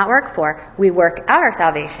 Not work for. We work out our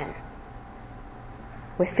salvation.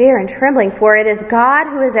 With fear and trembling, for it is God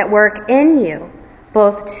who is at work in you,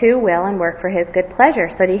 both to will and work for his good pleasure.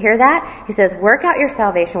 So do you hear that? He says, work out your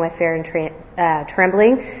salvation with fear and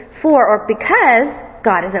trembling, because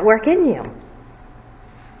God is at work in you.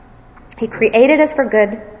 He created us for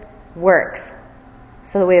good works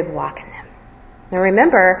so that we would walk in them. Now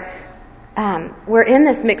remember, we're in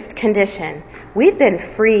this mixed condition. We've been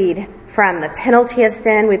freed from the penalty of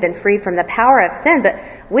sin. We've been freed from the power of sin, but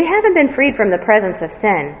we haven't been freed from the presence of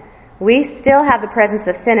sin. We still have the presence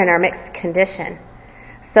of sin in our mixed condition.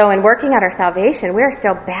 So in working out our salvation, we are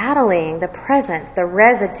still battling the presence, the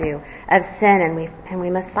residue of sin, and we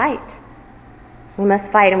must fight. We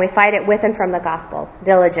must fight, and we fight it with and from the gospel,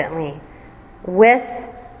 diligently. With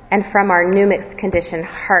and from our new mixed condition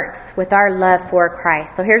hearts, with our love for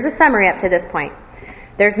Christ. So here's a summary up to this point.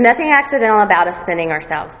 There's nothing accidental about us spinning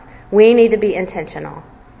ourselves. We need to be intentional.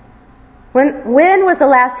 When was the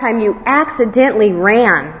last time you accidentally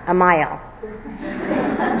ran a mile?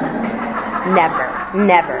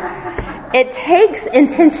 Never. It takes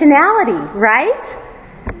intentionality, right?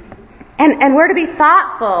 And we're to be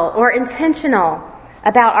thoughtful or intentional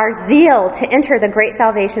about our zeal to enter the great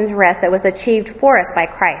salvation's rest that was achieved for us by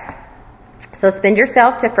Christ. So spend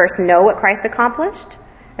yourself to first know what Christ accomplished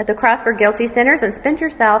at the cross for guilty sinners, and spend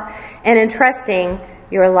yourself in entrusting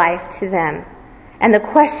your life to them. And the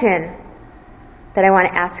question that I want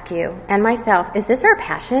to ask you and myself, is this our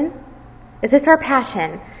passion? Is this our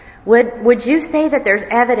passion? Would you say that there's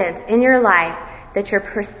evidence in your life that you're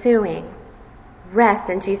pursuing rest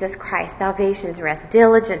in Jesus Christ, salvation's rest,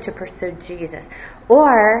 diligent to pursue Jesus?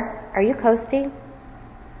 Or are you coasting?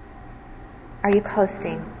 Are you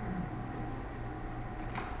coasting?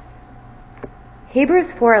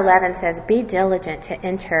 Hebrews 4:11 says, be diligent to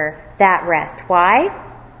enter that rest. Why?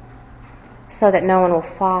 So that no one will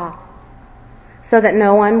fall. So that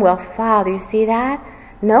no one will fall. Do you see that?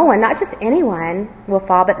 No one, not just anyone will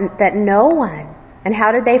fall, but that no one. And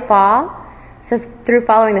how did they fall? It says through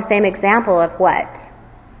following the same example of what?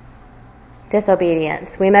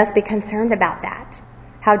 Disobedience. We must be concerned about that.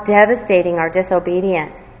 How devastating our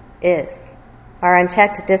disobedience is. Our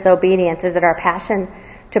unchecked disobedience. Is it our passion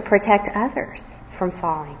to protect others from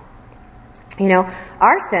falling? You know,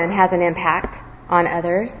 our sin has an impact on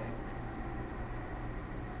others.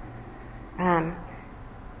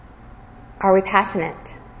 Are we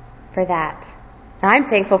passionate for that? Now, I'm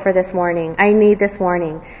thankful for this morning. I need this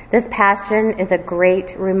morning. This passion is a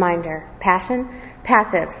great reminder. Passion?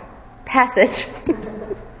 Passive. Passage.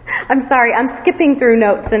 I'm sorry, I'm skipping through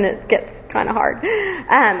notes and it gets kind of hard.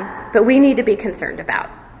 But we need to be concerned about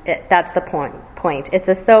it. That's the point. It's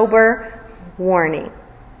a sober warning.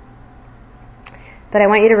 But I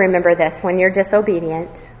want you to remember this. When you're disobedient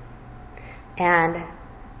and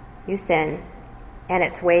you sin and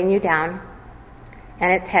it's weighing you down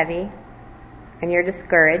and it's heavy and you're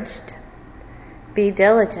discouraged, be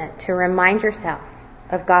diligent to remind yourself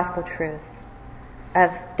of gospel truths,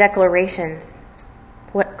 of declarations,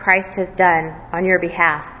 what Christ has done on your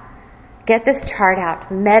behalf. Get this chart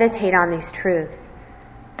out. Meditate on these truths.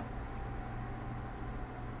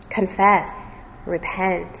 Confess.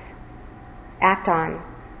 Repent. Act on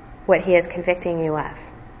what He is convicting you of.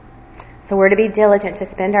 So we're to be diligent to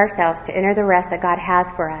spend ourselves to enter the rest that God has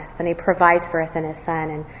for us, and He provides for us in His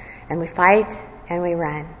Son. And we fight and we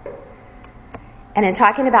run. And in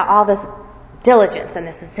talking about all this diligence and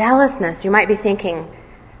this zealousness, you might be thinking,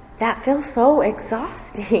 that feels so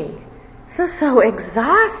exhausting. So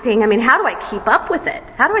exhausting. I mean, how do I keep up with it?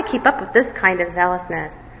 How do I keep up with this kind of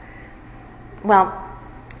zealousness? Well,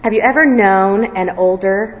 have you ever known an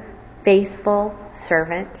older, faithful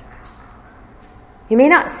servant? You may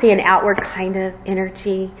not see an outward kind of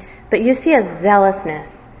energy, but you see a zealousness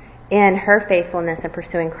in her faithfulness in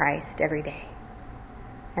pursuing Christ every day.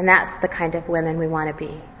 And that's the kind of women we want to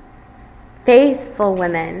be. Faithful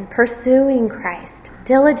women pursuing Christ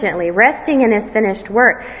diligently, resting in His finished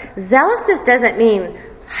work. Zealousness doesn't mean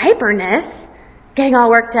hyperness, getting all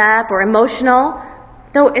worked up or emotional,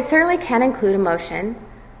 though it certainly can include emotion.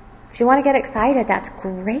 If you want to get excited, that's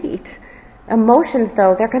great. Emotions,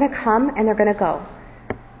 though, they're going to come and they're going to go.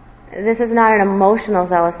 This is not an emotional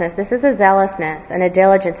zealousness. This is a zealousness and a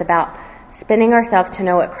diligence about spending ourselves to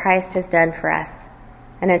know what Christ has done for us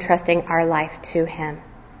and entrusting our life to Him.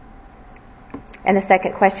 And the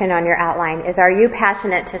second question on your outline is, are you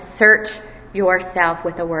passionate to search yourself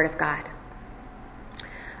with the Word of God?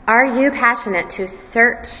 Are you passionate to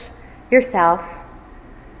search yourself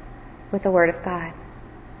with the Word of God?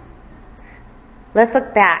 Let's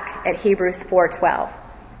look back at Hebrews 4:12.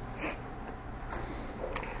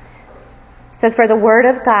 It says, for the Word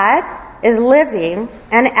of God is living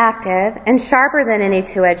and active and sharper than any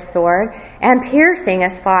two-edged sword and piercing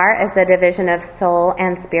as far as the division of soul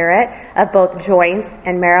and spirit, of both joints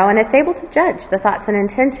and marrow, and it's able to judge the thoughts and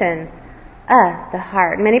intentions of the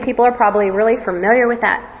heart. Many people are probably really familiar with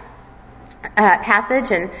that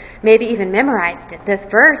passage and maybe even memorized it, this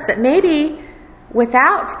verse, but maybe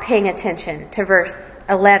without paying attention to verse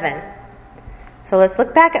 11. So let's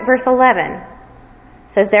look back at verse 11.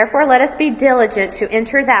 It says, therefore let us be diligent to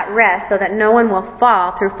enter that rest so that no one will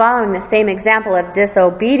fall through following the same example of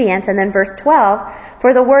disobedience. And then verse 12,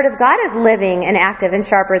 for the word of God is living and active and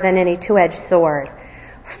sharper than any two-edged sword.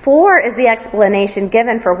 4 is the explanation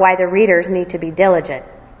given for why the readers need to be diligent.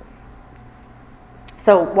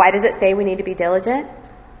 So why does it say we need to be diligent?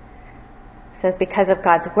 It says because of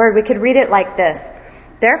God's word. We could read it like this.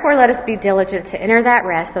 Therefore let us be diligent to enter that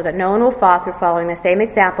rest so that no one will fall through following the same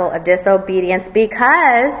example of disobedience,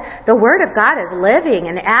 because the word of God is living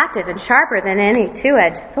and active and sharper than any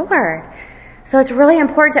two-edged sword. So it's really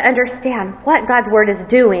important to understand what God's word is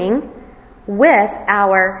doing with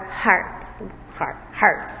our hearts,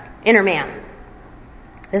 inner man.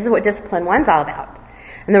 This is what Discipline 1's all about.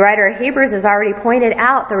 And the writer of Hebrews has already pointed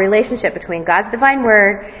out the relationship between God's divine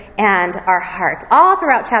word and our hearts, all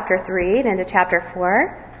throughout chapter 3 and into chapter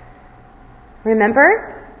 4.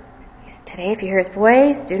 Remember? Today, if you hear his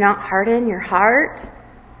voice, do not harden your heart.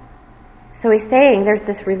 So he's saying there's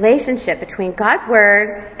this relationship between God's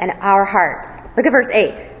word and our hearts. Look at verse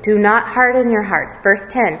 8. Do not harden your hearts. Verse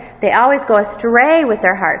 10. They always go astray with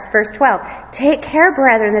their hearts. Verse 12. Take care,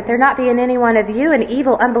 brethren, that there not be in any one of you an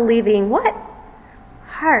evil, unbelieving what?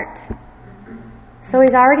 Heart. So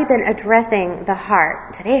he's already been addressing the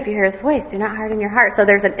heart. Today, if you hear his voice, do not harden your heart. So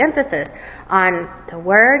there's an emphasis on the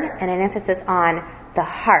word and an emphasis on the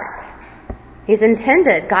heart.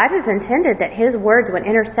 God has intended that his words would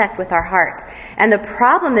intersect with our hearts. And the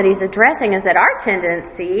problem that he's addressing is that our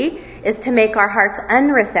tendency is to make our hearts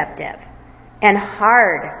unreceptive and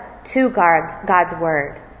hard to God's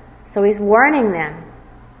word. So he's warning them.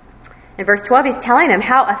 In verse 12, he's telling them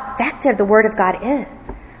how effective the word of God is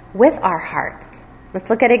with our hearts. Let's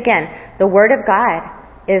look at it again. The word of God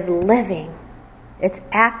is living. It's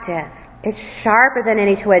active. It's sharper than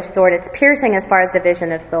any two-edged sword. It's piercing as far as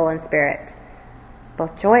division of soul and spirit,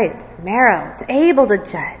 both joints, marrow. It's able to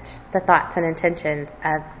judge the thoughts and intentions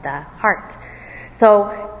of the heart.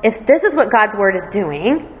 So if this is what God's word is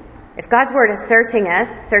doing, if God's word is searching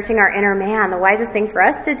us, searching our inner man, the wisest thing for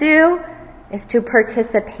us to do is to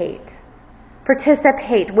participate.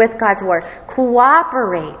 Participate with God's word.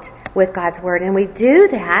 Cooperate with God's word. And we do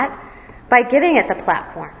that by giving it the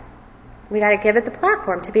platform. We got to give it the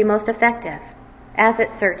platform to be most effective as it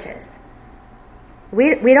searches.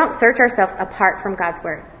 We don't search ourselves apart from God's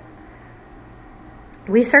word.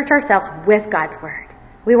 We search ourselves with God's word.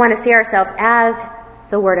 We want to see ourselves as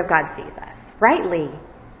the word of God sees us, rightly.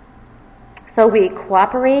 So we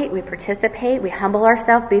cooperate, we participate, we humble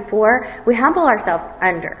ourselves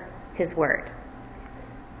under his word.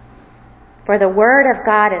 For the word of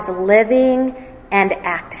God is living and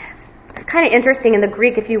active. It's kind of interesting in the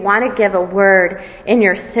Greek, if you want to give a word in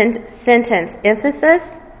your sentence emphasis,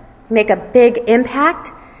 make a big impact,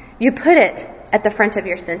 you put it at the front of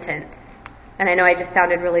your sentence. And I know I just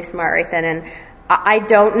sounded really smart right then, and I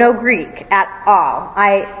don't know Greek at all.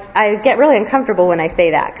 I get really uncomfortable when I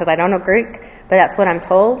say that because I don't know Greek, but that's what I'm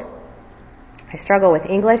told. I struggle with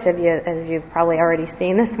English, as you've probably already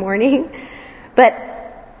seen this morning. But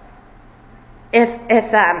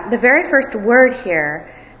if the very first word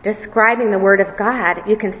here describing the word of God,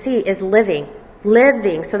 you can see, is living.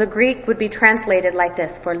 Living. So the Greek would be translated like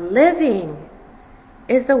this: for living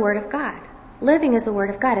is the word of God. Living is the word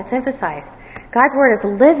of God. It's emphasized. God's word is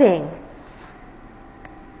living.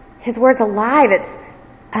 His word's alive.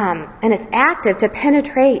 And it's active to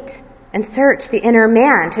penetrate and search the inner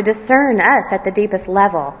man, to discern us at the deepest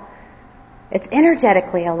level. It's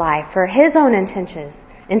energetically alive for his own intentions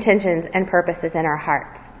and purposes in our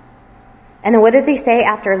hearts. And then what does he say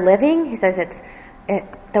after living? He says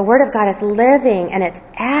the word of God is living and it's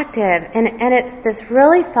active and it's this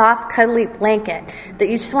really soft, cuddly blanket that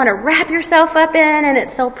you just want to wrap yourself up in, and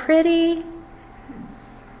it's so pretty.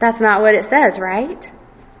 That's not what it says, right?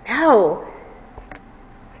 No.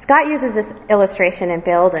 Scott uses this illustration in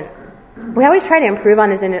Build, and we always try to improve on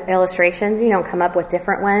his illustrations, come up with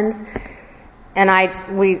different ones. And I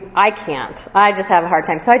can't. I just have a hard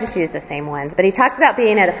time, so I just use the same ones. But he talks about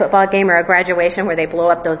being at a football game or a graduation where they blow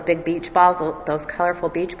up those big beach balls, those colorful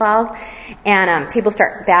beach balls, and people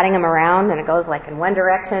start batting them around, and it goes like in one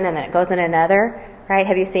direction, and then it goes in another. Right?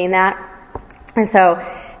 Have you seen that? And so,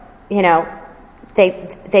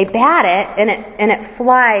 they bat it, and it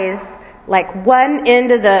flies like one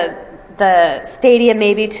end of the stadium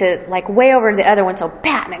maybe to like way over to the other one, so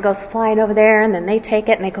bat, and it goes flying over there, and then they take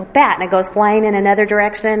it and they go bat, and it goes flying in another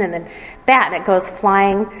direction, and then bat, and it goes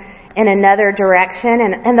flying in another direction,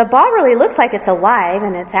 and the ball really looks like it's alive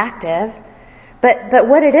and it's active, but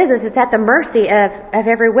what it is it's at the mercy of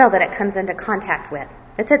every will that it comes into contact with.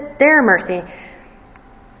 It's at their mercy.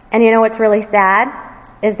 And you know what's really sad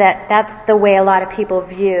is that that's the way a lot of people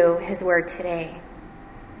view His Word today.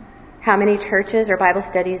 How many churches or Bible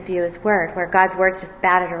studies view His Word, where God's Word's just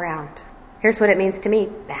batted around. Here's what it means to me,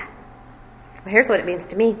 bat. Well, here's what it means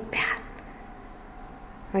to me, bat.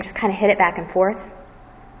 We just kind of hit it back and forth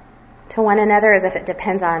to one another as if it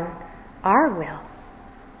depends on our will.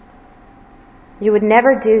 You would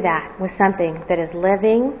never do that with something that is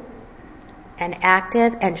living and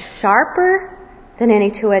active and sharper than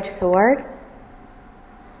any two-edged sword.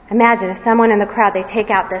 Imagine if someone in the crowd, they take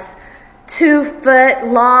out this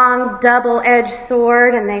 2-foot long double-edged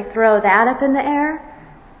sword and they throw that up in the air.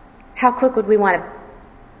 How quick would we want to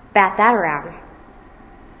bat that around?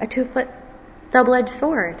 A 2-foot double-edged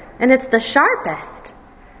sword. And it's the sharpest.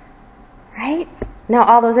 Right? Now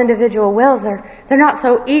all those individual wills, they're not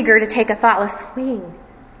so eager to take a thoughtless swing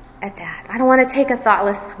at that. I don't want to take a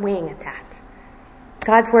thoughtless swing at that.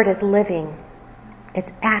 God's Word is living. It's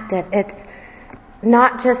active. It's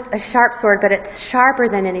not just a sharp sword, but it's sharper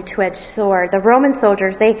than any two-edged sword. The Roman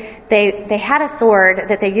soldiers, they had a sword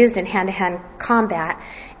that they used in hand-to-hand combat,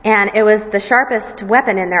 and it was the sharpest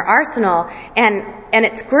weapon in their arsenal, and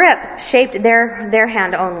its grip shaped their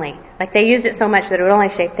hand only. Like they used it so much that it would only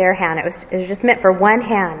shape their hand. It was just meant for one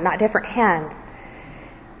hand, not different hands.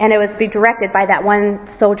 And it was to be directed by that one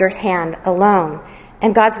soldier's hand alone.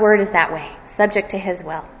 And God's Word is that way, subject to His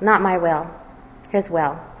will, not my will, His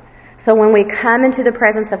will. So when we come into the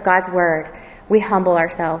presence of God's Word, we humble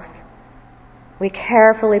ourselves. We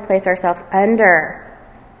carefully place ourselves under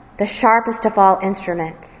the sharpest of all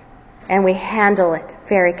instruments, and we handle it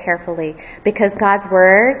very carefully, because God's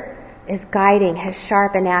Word is guiding His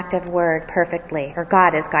sharp and active Word perfectly, or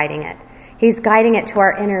God is guiding it. He's guiding it to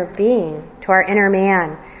our inner being, to our inner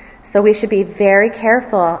man. So we should be very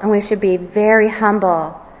careful, and we should be very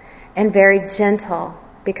humble and very gentle,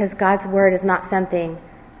 because God's Word is not something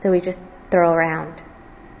that we just throw around.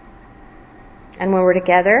 And when we're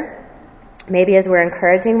together, maybe as we're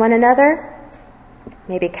encouraging one another,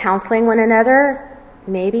 maybe counseling one another,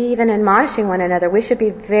 maybe even admonishing one another, we should be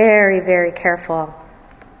very, very careful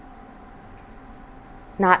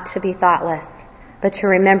not to be thoughtless, but to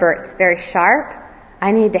remember it's very sharp.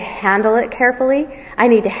 I need to handle it carefully. I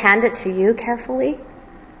need to hand it to you carefully,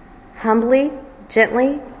 humbly,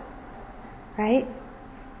 gently, right?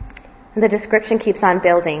 And the description keeps on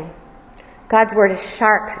building. God's Word is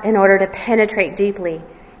sharp in order to penetrate deeply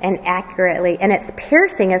and accurately, and it's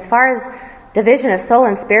piercing as far as division of soul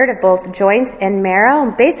and spirit, of both joints and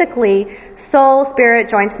marrow. Basically, soul, spirit,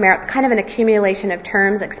 joints, marrow, it's kind of an accumulation of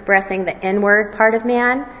terms expressing the inward part of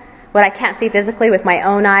man. What I can't see physically with my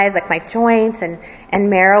own eyes, like my joints and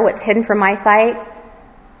marrow, what's hidden from my sight.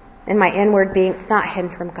 And my inward being, it's not hidden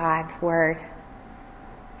from God's Word.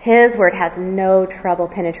 His Word has no trouble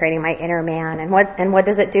penetrating my inner man. And what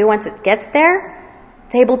does it do once it gets there?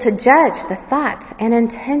 It's able to judge the thoughts and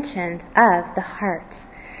intentions of the heart.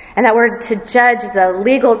 And that word to judge is a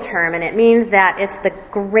legal term, and it means that it's the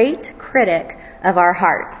great critic of our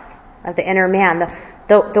hearts, of the inner man.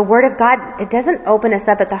 The Word of God, it doesn't open us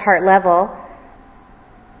up at the heart level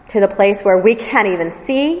to the place where we can't even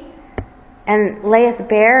see and lay us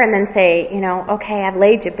bare and then say, okay, I've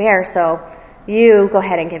laid you bare, so you go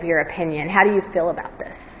ahead and give your opinion. How do you feel about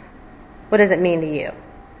this? What does it mean to you?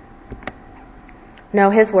 No,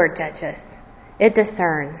 His Word judges. It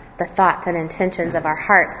discerns the thoughts and intentions of our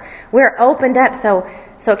hearts. We're opened up so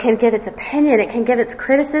it can give its opinion, it can give its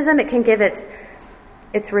criticism, it can give its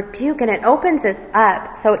rebuke, and it opens us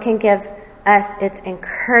up so it can give us its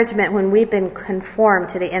encouragement when we've been conformed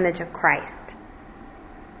to the image of Christ.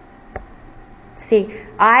 See,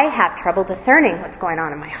 I have trouble discerning what's going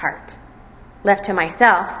on in my heart. Left to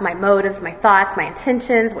myself, my motives, my thoughts, my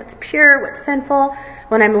intentions, what's pure, what's sinful.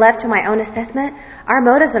 When I'm left to my own assessment, our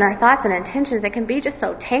motives and our thoughts and intentions, it can be just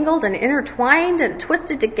so tangled and intertwined and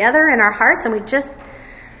twisted together in our hearts, and we just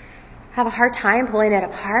have a hard time pulling it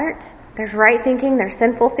apart. There's right thinking, there's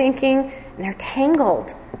sinful thinking, and they're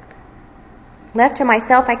tangled. Left to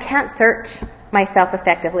myself, I can't search myself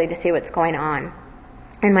effectively to see what's going on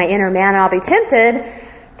in my inner man. I'll be tempted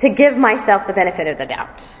to give myself the benefit of the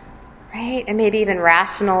doubt, right? And maybe even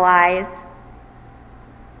rationalize.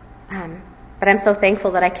 But I'm so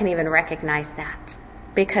thankful that I can even recognize that,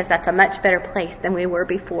 because that's a much better place than we were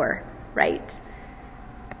before, right?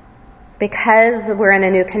 Because we're in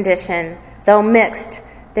a new condition, though mixed,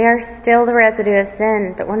 they are still the residue of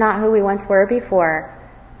sin, but we're not who we once were before.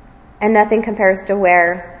 And nothing compares to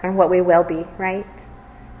where and what we will be, right?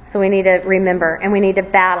 So we need to remember, and we need to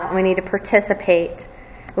battle, and we need to participate.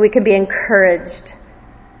 We can be encouraged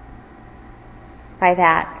by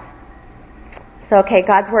that. So, okay,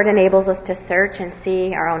 God's Word enables us to search and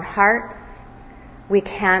see our own hearts. We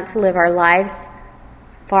can't live our lives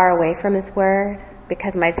far away from His Word,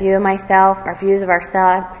 because my view of myself, our views of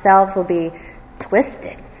ourselves will be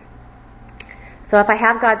twisted. So if I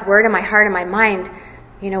have God's Word in my heart and my mind,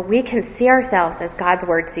 we can see ourselves as God's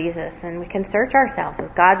Word sees us, and we can search ourselves as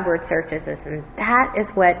God's Word searches us, and that is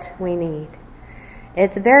what we need.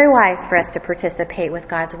 It's very wise for us to participate with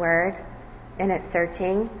God's Word in its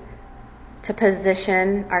searching, to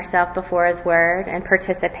position ourselves before His Word and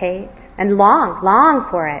participate and long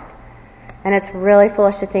for it. And it's really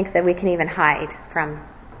foolish to think that we can even hide from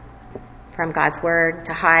God's Word,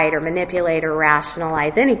 to hide or manipulate or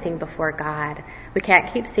rationalize anything before God. We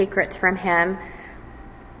can't keep secrets from Him.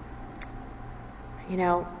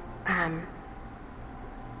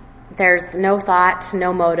 There's no thought,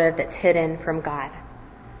 no motive that's hidden from God.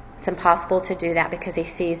 It's impossible to do that because He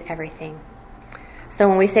sees everything. So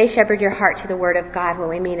when we say shepherd your heart to the Word of God, what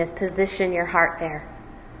we mean is position your heart there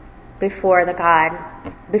before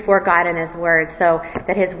God and His Word, so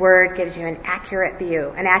that His Word gives you an accurate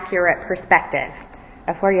view, an accurate perspective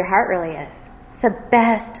of where your heart really is. It's the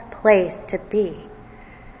best place to be.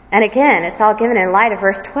 And again, it's all given in light of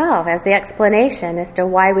verse 12 as the explanation as to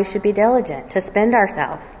why we should be diligent to spend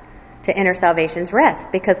ourselves to enter salvation's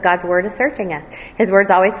rest, because God's Word is searching us. His Word's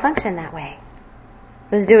always functioned that way.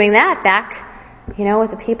 He was doing that back, with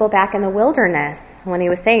the people back in the wilderness, when He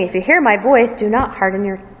was saying, if you hear my voice, do not harden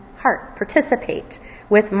your heart. Participate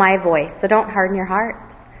with my voice. So don't harden your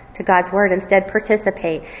hearts to God's Word. Instead,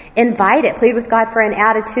 participate. Invite it. Plead with God for an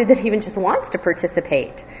attitude that even just wants to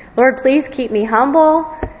participate. Lord, please keep me humble.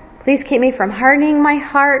 Please keep me from hardening my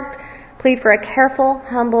heart. Plead for a careful,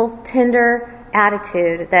 humble, tender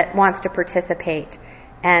attitude that wants to participate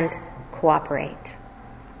and cooperate.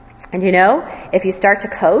 And if you start to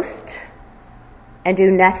coast and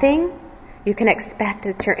do nothing, you can expect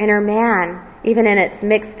that your inner man, even in its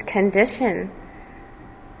mixed condition,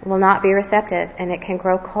 will not be receptive, and it can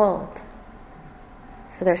grow cold.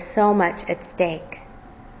 So there's so much at stake.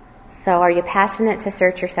 So are you passionate to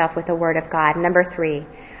search yourself with the Word of God? Number 3,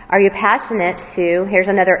 are you passionate to, here's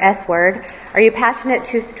another S word, are you passionate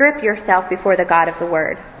to strip yourself before the God of the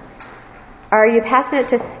Word? Are you passionate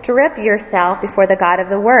to strip yourself before the God of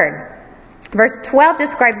the Word? Verse 12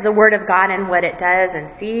 describes the Word of God and what it does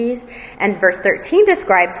and sees, and verse 13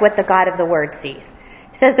 describes what the God of the Word sees.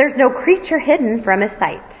 It says there's no creature hidden from His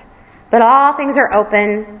sight, but all things are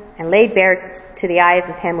open and laid bare to the eyes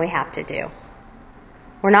of Him we have to do.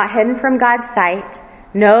 We're not hidden from God's sight.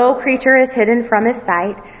 No creature is hidden from His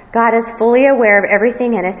sight. God is fully aware of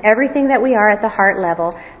everything in us, everything that we are at the heart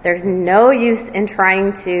level. There's no use in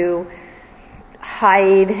trying to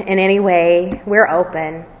hide in any way. We're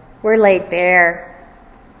open. We're laid bare.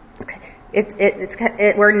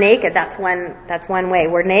 We're naked. That's one way.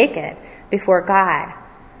 We're naked before God.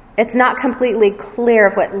 It's not completely clear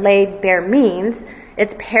of what laid bare means.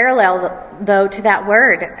 It's parallel, though, to that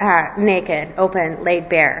word, naked, open, laid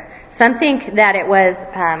bare. Some think that it was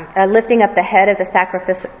lifting up the head of the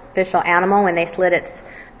sacrificial animal when they slit its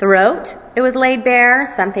throat. It was laid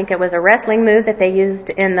bare. Some think it was a wrestling move that they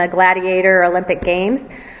used in the gladiator Olympic Games,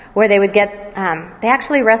 where they would they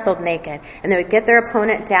actually wrestled naked, and they would get their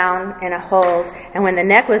opponent down in a hold, and when the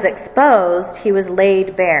neck was exposed, he was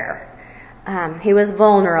laid bare. He was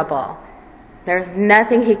vulnerable. There's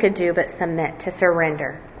nothing he could do but submit, to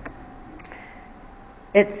surrender.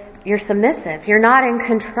 You're submissive. You're not in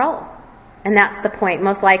control. And that's the point.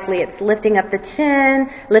 Most likely it's lifting up the chin,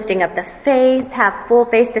 lifting up the face, have full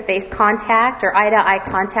face-to-face contact or eye-to-eye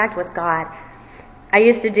contact with God. I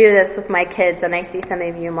used to do this with my kids, and I see some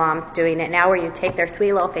of you moms doing it now, where you take their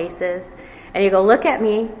sweet little faces and you go, look at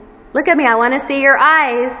me, I want to see your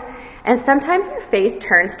eyes. And sometimes their face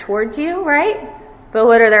turns towards you, right? But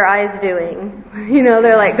what are their eyes doing?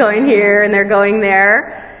 They're like going here and they're going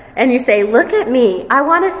there. And you say, look at me, I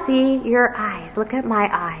want to see your eyes, look at my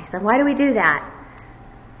eyes. And why do we do that?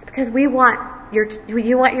 It's because you want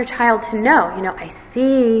your child to know, I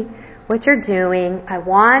see what you're doing. I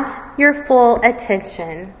want your full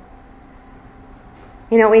attention.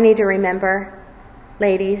 You know what we need to remember,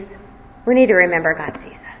 ladies? We need to remember God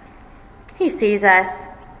sees us. He sees us.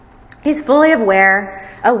 He's fully aware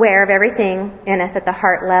of everything in us at the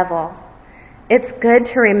heart level. It's good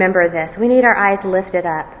to remember this. We need our eyes lifted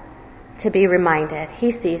up to be reminded.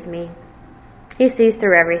 He sees me. He sees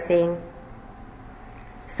through everything.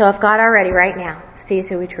 So if God already right now sees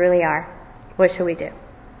who we truly are, what should we do?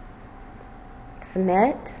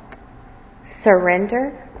 Submit?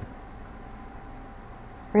 Surrender?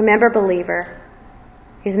 Remember, believer,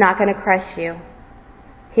 He's not going to crush you.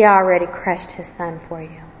 He already crushed His Son for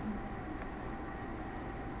you.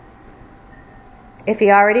 If He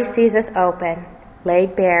already sees us open,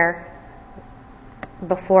 laid bare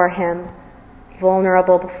before Him,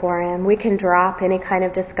 vulnerable before Him, we can drop any kind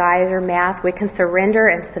of disguise or mask. We can surrender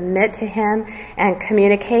and submit to Him and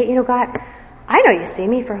communicate. God, I know You see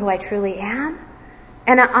me for who I truly am.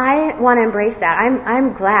 And I want to embrace that.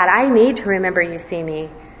 I'm glad. I need to remember You see me.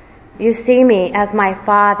 You see me as my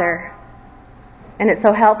Father. And it's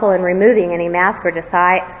so helpful in removing any mask or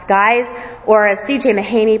disguise, or as C.J.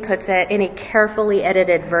 Mahaney puts it, any carefully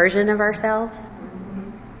edited version of ourselves.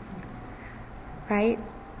 Right?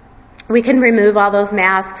 We can remove all those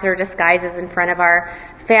masks or disguises in front of our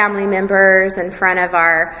family members, in front of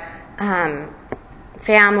our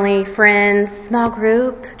family, friends, small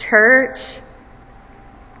group, church.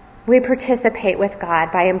 We participate with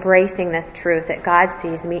God by embracing this truth that God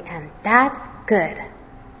sees me, and that's good.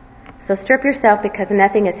 So strip yourself, because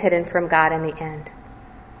nothing is hidden from God in the end.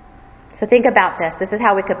 So think about this. This is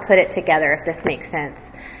how we could put it together, if this makes sense.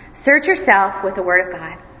 Search yourself with the Word of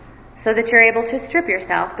God so that you're able to strip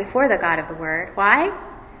yourself before the God of the Word. Why?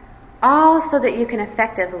 All so that you can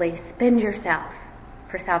effectively spend yourself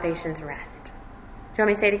for salvation's rest. Do you want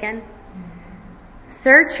me to say it again?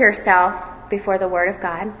 Search yourself before the Word of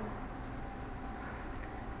God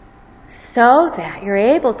so that you're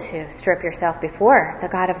able to strip yourself before the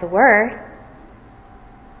God of the Word,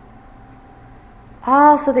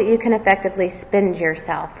 all so that you can effectively spend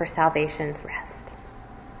yourself for salvation's rest.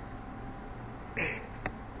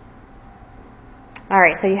 All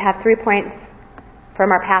right, so you have 3 points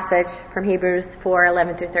from our passage from Hebrews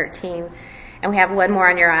 4:11 through 13. And we have one more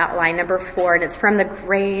on your outline, number 4, and it's from the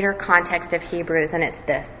greater context of Hebrews, and it's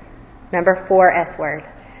this. Number 4, S word.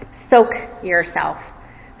 Soak yourself.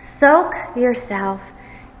 Soak yourself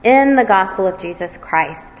in the gospel of Jesus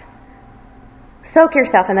Christ. Soak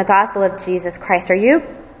yourself in the gospel of Jesus Christ. Are you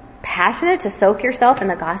passionate to soak yourself in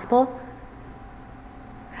the gospel?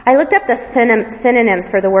 I looked up the synonyms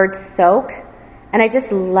for the word soak, and I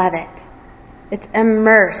just love it. It's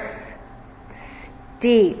immerse,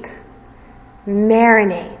 steep,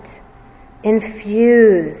 marinate,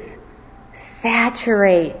 infuse,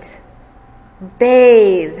 saturate,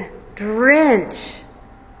 bathe, drench.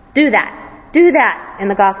 Do that in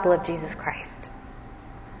the gospel of Jesus Christ.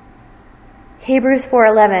 Hebrews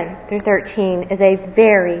 4:11 through 13 is a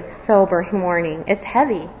very sobering warning. It's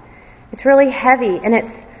heavy. It's really heavy, and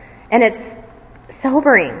it's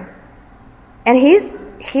sobering. And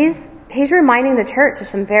he's reminding the church of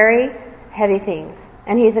some very heavy things,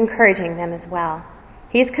 and he's encouraging them as well.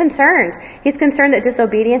 He's concerned. He's concerned that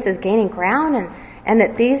disobedience is gaining ground, and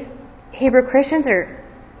that these Hebrew Christians are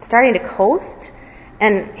starting to coast.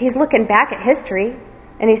 And he's looking back at history,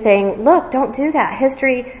 and he's saying, look, don't do that.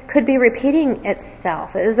 History could be repeating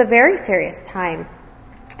itself. It was a very serious time,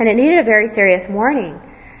 and it needed a very serious warning.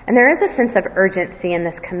 And there is a sense of urgency in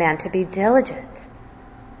this command to be diligent.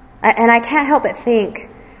 And I can't help but think,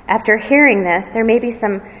 after hearing this, there may be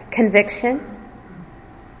some conviction,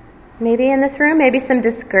 maybe in this room, maybe some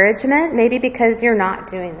discouragement, maybe because you're not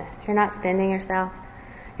doing this. You're not spending yourself.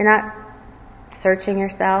 You're not searching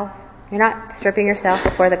yourself. You're not stripping yourself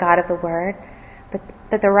before the God of the Word.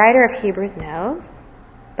 But the writer of Hebrews knows,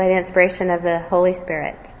 by the inspiration of the Holy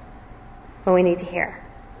Spirit, what we need to hear.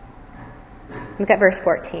 Look at verse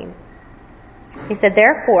 14. He said,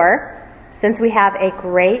 therefore, since we have a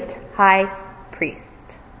great high priest,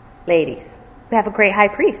 ladies, we have a great high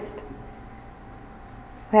priest.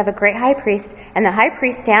 We have a great high priest, and the high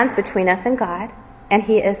priest stands between us and God, and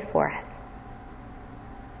he is for us.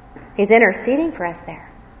 He's interceding for us there.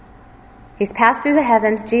 He's passed through the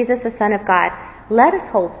heavens, Jesus, the Son of God. Let us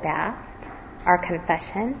hold fast our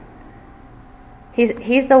confession.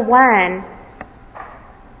 He's the one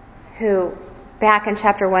who, back in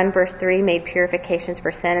chapter 1, verse 3, made purifications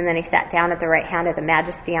for sin, and then he sat down at the right hand of the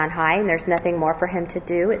Majesty on high, and there's nothing more for him to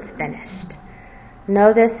do. It's finished.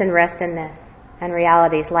 Know this and rest in this, and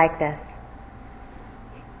realities like this.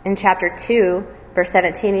 In chapter 2, verse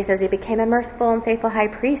 17, he says he became a merciful and faithful high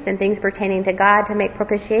priest in things pertaining to God to make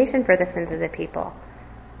propitiation for the sins of the people.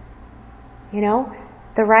 You know,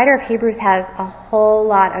 the writer of Hebrews has a whole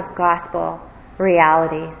lot of gospel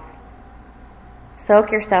realities.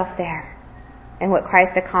 Soak yourself there in what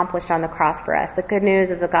Christ accomplished on the cross for us, the good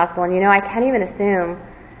news of the gospel. And I can't even assume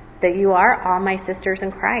that you are all my sisters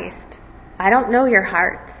in Christ. I don't know your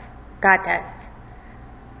hearts. God does.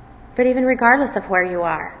 But even regardless of where you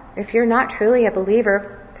are, if you're not truly a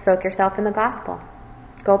believer, soak yourself in the gospel.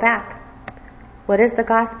 Go back. What is the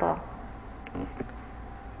gospel?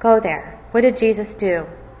 Go there. What did Jesus do?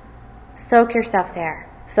 Soak yourself there.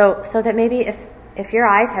 So that maybe if your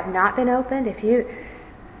eyes have not been opened, if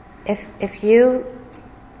you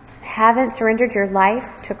haven't surrendered your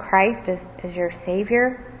life to Christ as your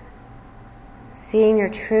Savior, seeing your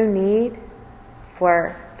true need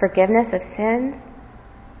for forgiveness of sins,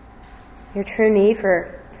 your true need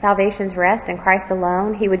for salvation's rest in Christ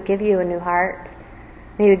alone, He would give you a new heart.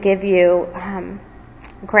 He would give you,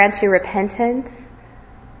 grant you repentance,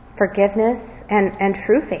 forgiveness, and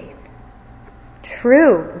true faith.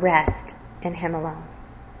 True rest in Him alone.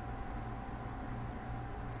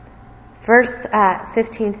 Verse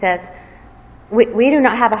 15 says, we do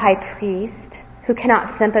not have a high priest who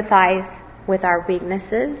cannot sympathize with our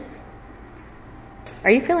weaknesses.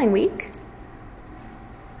 Are you feeling weak?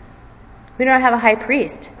 We don't have a high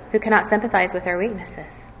priest who cannot sympathize with our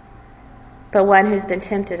weaknesses, but one who's been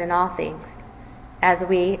tempted in all things, as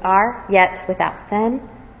we are, yet without sin.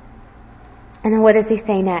 And then what does He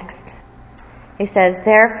say next? He says,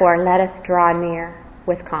 therefore, let us draw near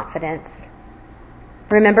with confidence.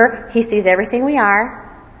 Remember, He sees everything we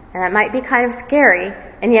are, and that might be kind of scary,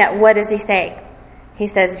 and yet what does He say? He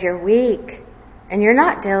says, you're weak, and you're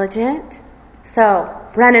not diligent, so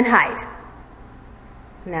run and hide.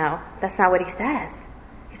 No, that's not what He says.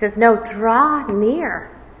 He says, no, draw near.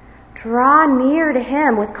 Draw near to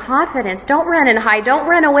Him with confidence. Don't run and hide. Don't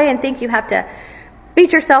run away and think you have to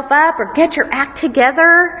beat yourself up or get your act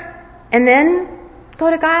together and then go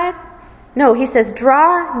to God. No, He says,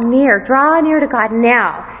 draw near to God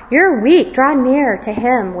now. You're weak. Draw near to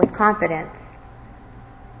Him with confidence.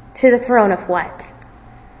 To the throne of what?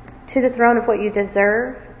 To the throne of what you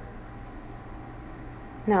deserve?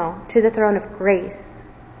 No, to the throne of grace.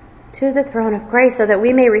 To the throne of grace so that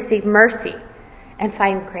we may receive mercy and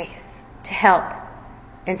find grace to help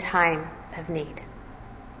in time of need.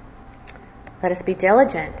 Let us be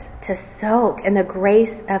diligent to soak in the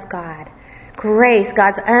grace of God. Grace,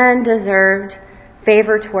 God's undeserved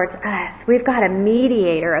favor towards us. We've got a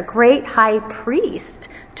mediator, a great high priest.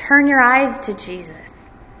 Turn your eyes to Jesus.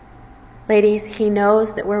 Ladies, He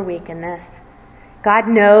knows that we're weak in this. God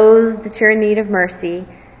knows that you're in need of mercy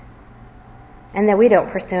and that we don't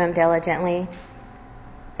pursue Him diligently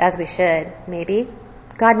as we should, maybe.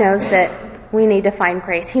 God knows that we need to find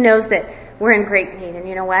grace. He knows that we're in great need. And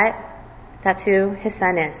you know what? That's who His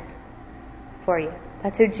Son is for you.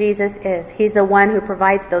 That's who Jesus is. He's the one who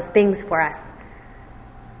provides those things for us.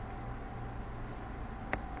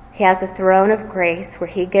 He has a throne of grace where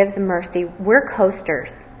He gives mercy. We're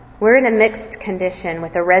coasters. We're in a mixed condition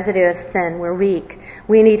with a residue of sin. We're weak.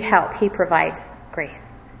 We need help. He provides grace.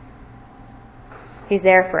 He's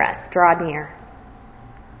there for us. Draw near.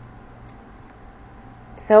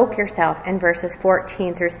 Soak yourself in verses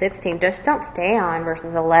 14 through 16. Just don't stay on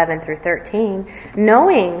verses 11 through 13.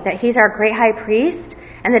 Knowing that He's our great high priest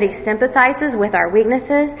and that He sympathizes with our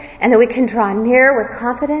weaknesses and that we can draw near with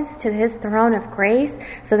confidence to His throne of grace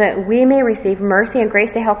so that we may receive mercy and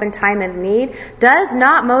grace to help in time of need does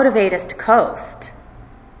not motivate us to coast.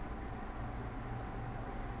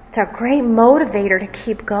 It's a great motivator to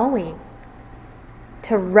keep going,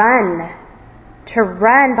 to run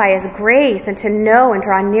by His grace and to know and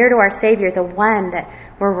draw near to our Savior, the one that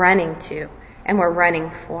we're running to and we're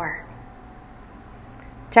running for.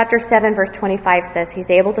 Chapter 7, verse 25 says, He's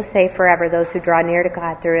able to save forever those who draw near to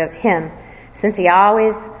God through Him, since He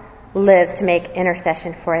always lives to make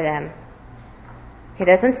intercession for them. He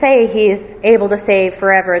doesn't say He's able to save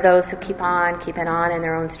forever those who keep on keeping on in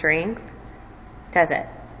their own strength, does it?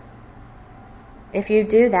 If you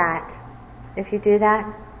do that,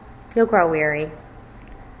 you'll grow weary.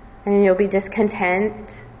 And you'll be discontent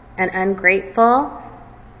and ungrateful,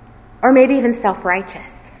 or maybe even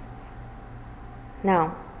self-righteous.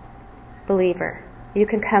 No. Believer, you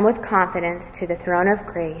can come with confidence to the throne of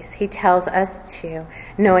grace. He tells us to,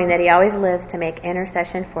 knowing that He always lives to make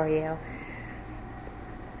intercession for you.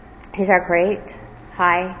 He's our great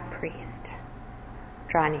high priest.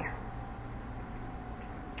 Draw near.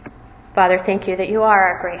 Father, thank You that You are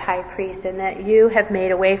our great high priest and that You have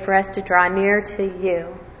made a way for us to draw near to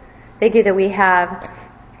You. Thank You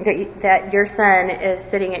that Your Son is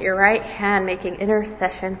sitting at Your right hand making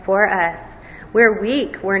intercession for us. We're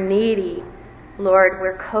weak, we're needy. Lord,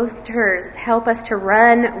 we're coasters. Help us to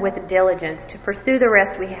run with diligence, to pursue the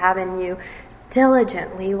rest we have in You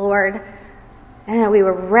diligently, Lord. And that we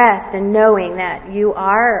will rest in knowing that You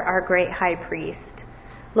are our great high priest.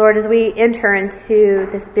 Lord, as we enter into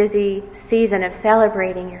this busy season of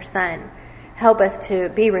celebrating Your Son, help us to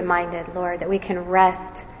be reminded, Lord, that we can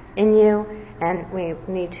rest in you, and we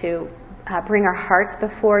need to bring our hearts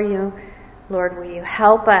before you. Lord, will you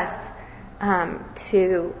help us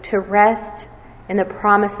to rest in the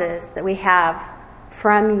promises that we have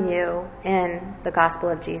from you in the gospel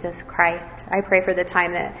of Jesus Christ. I pray for the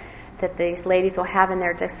time that these ladies will have in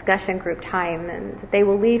their discussion group time, and that they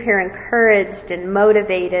will leave here encouraged and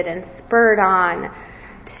motivated and spurred on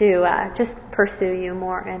to just pursue you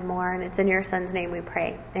more and more. And it's in your Son's name we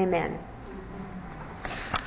pray. Amen.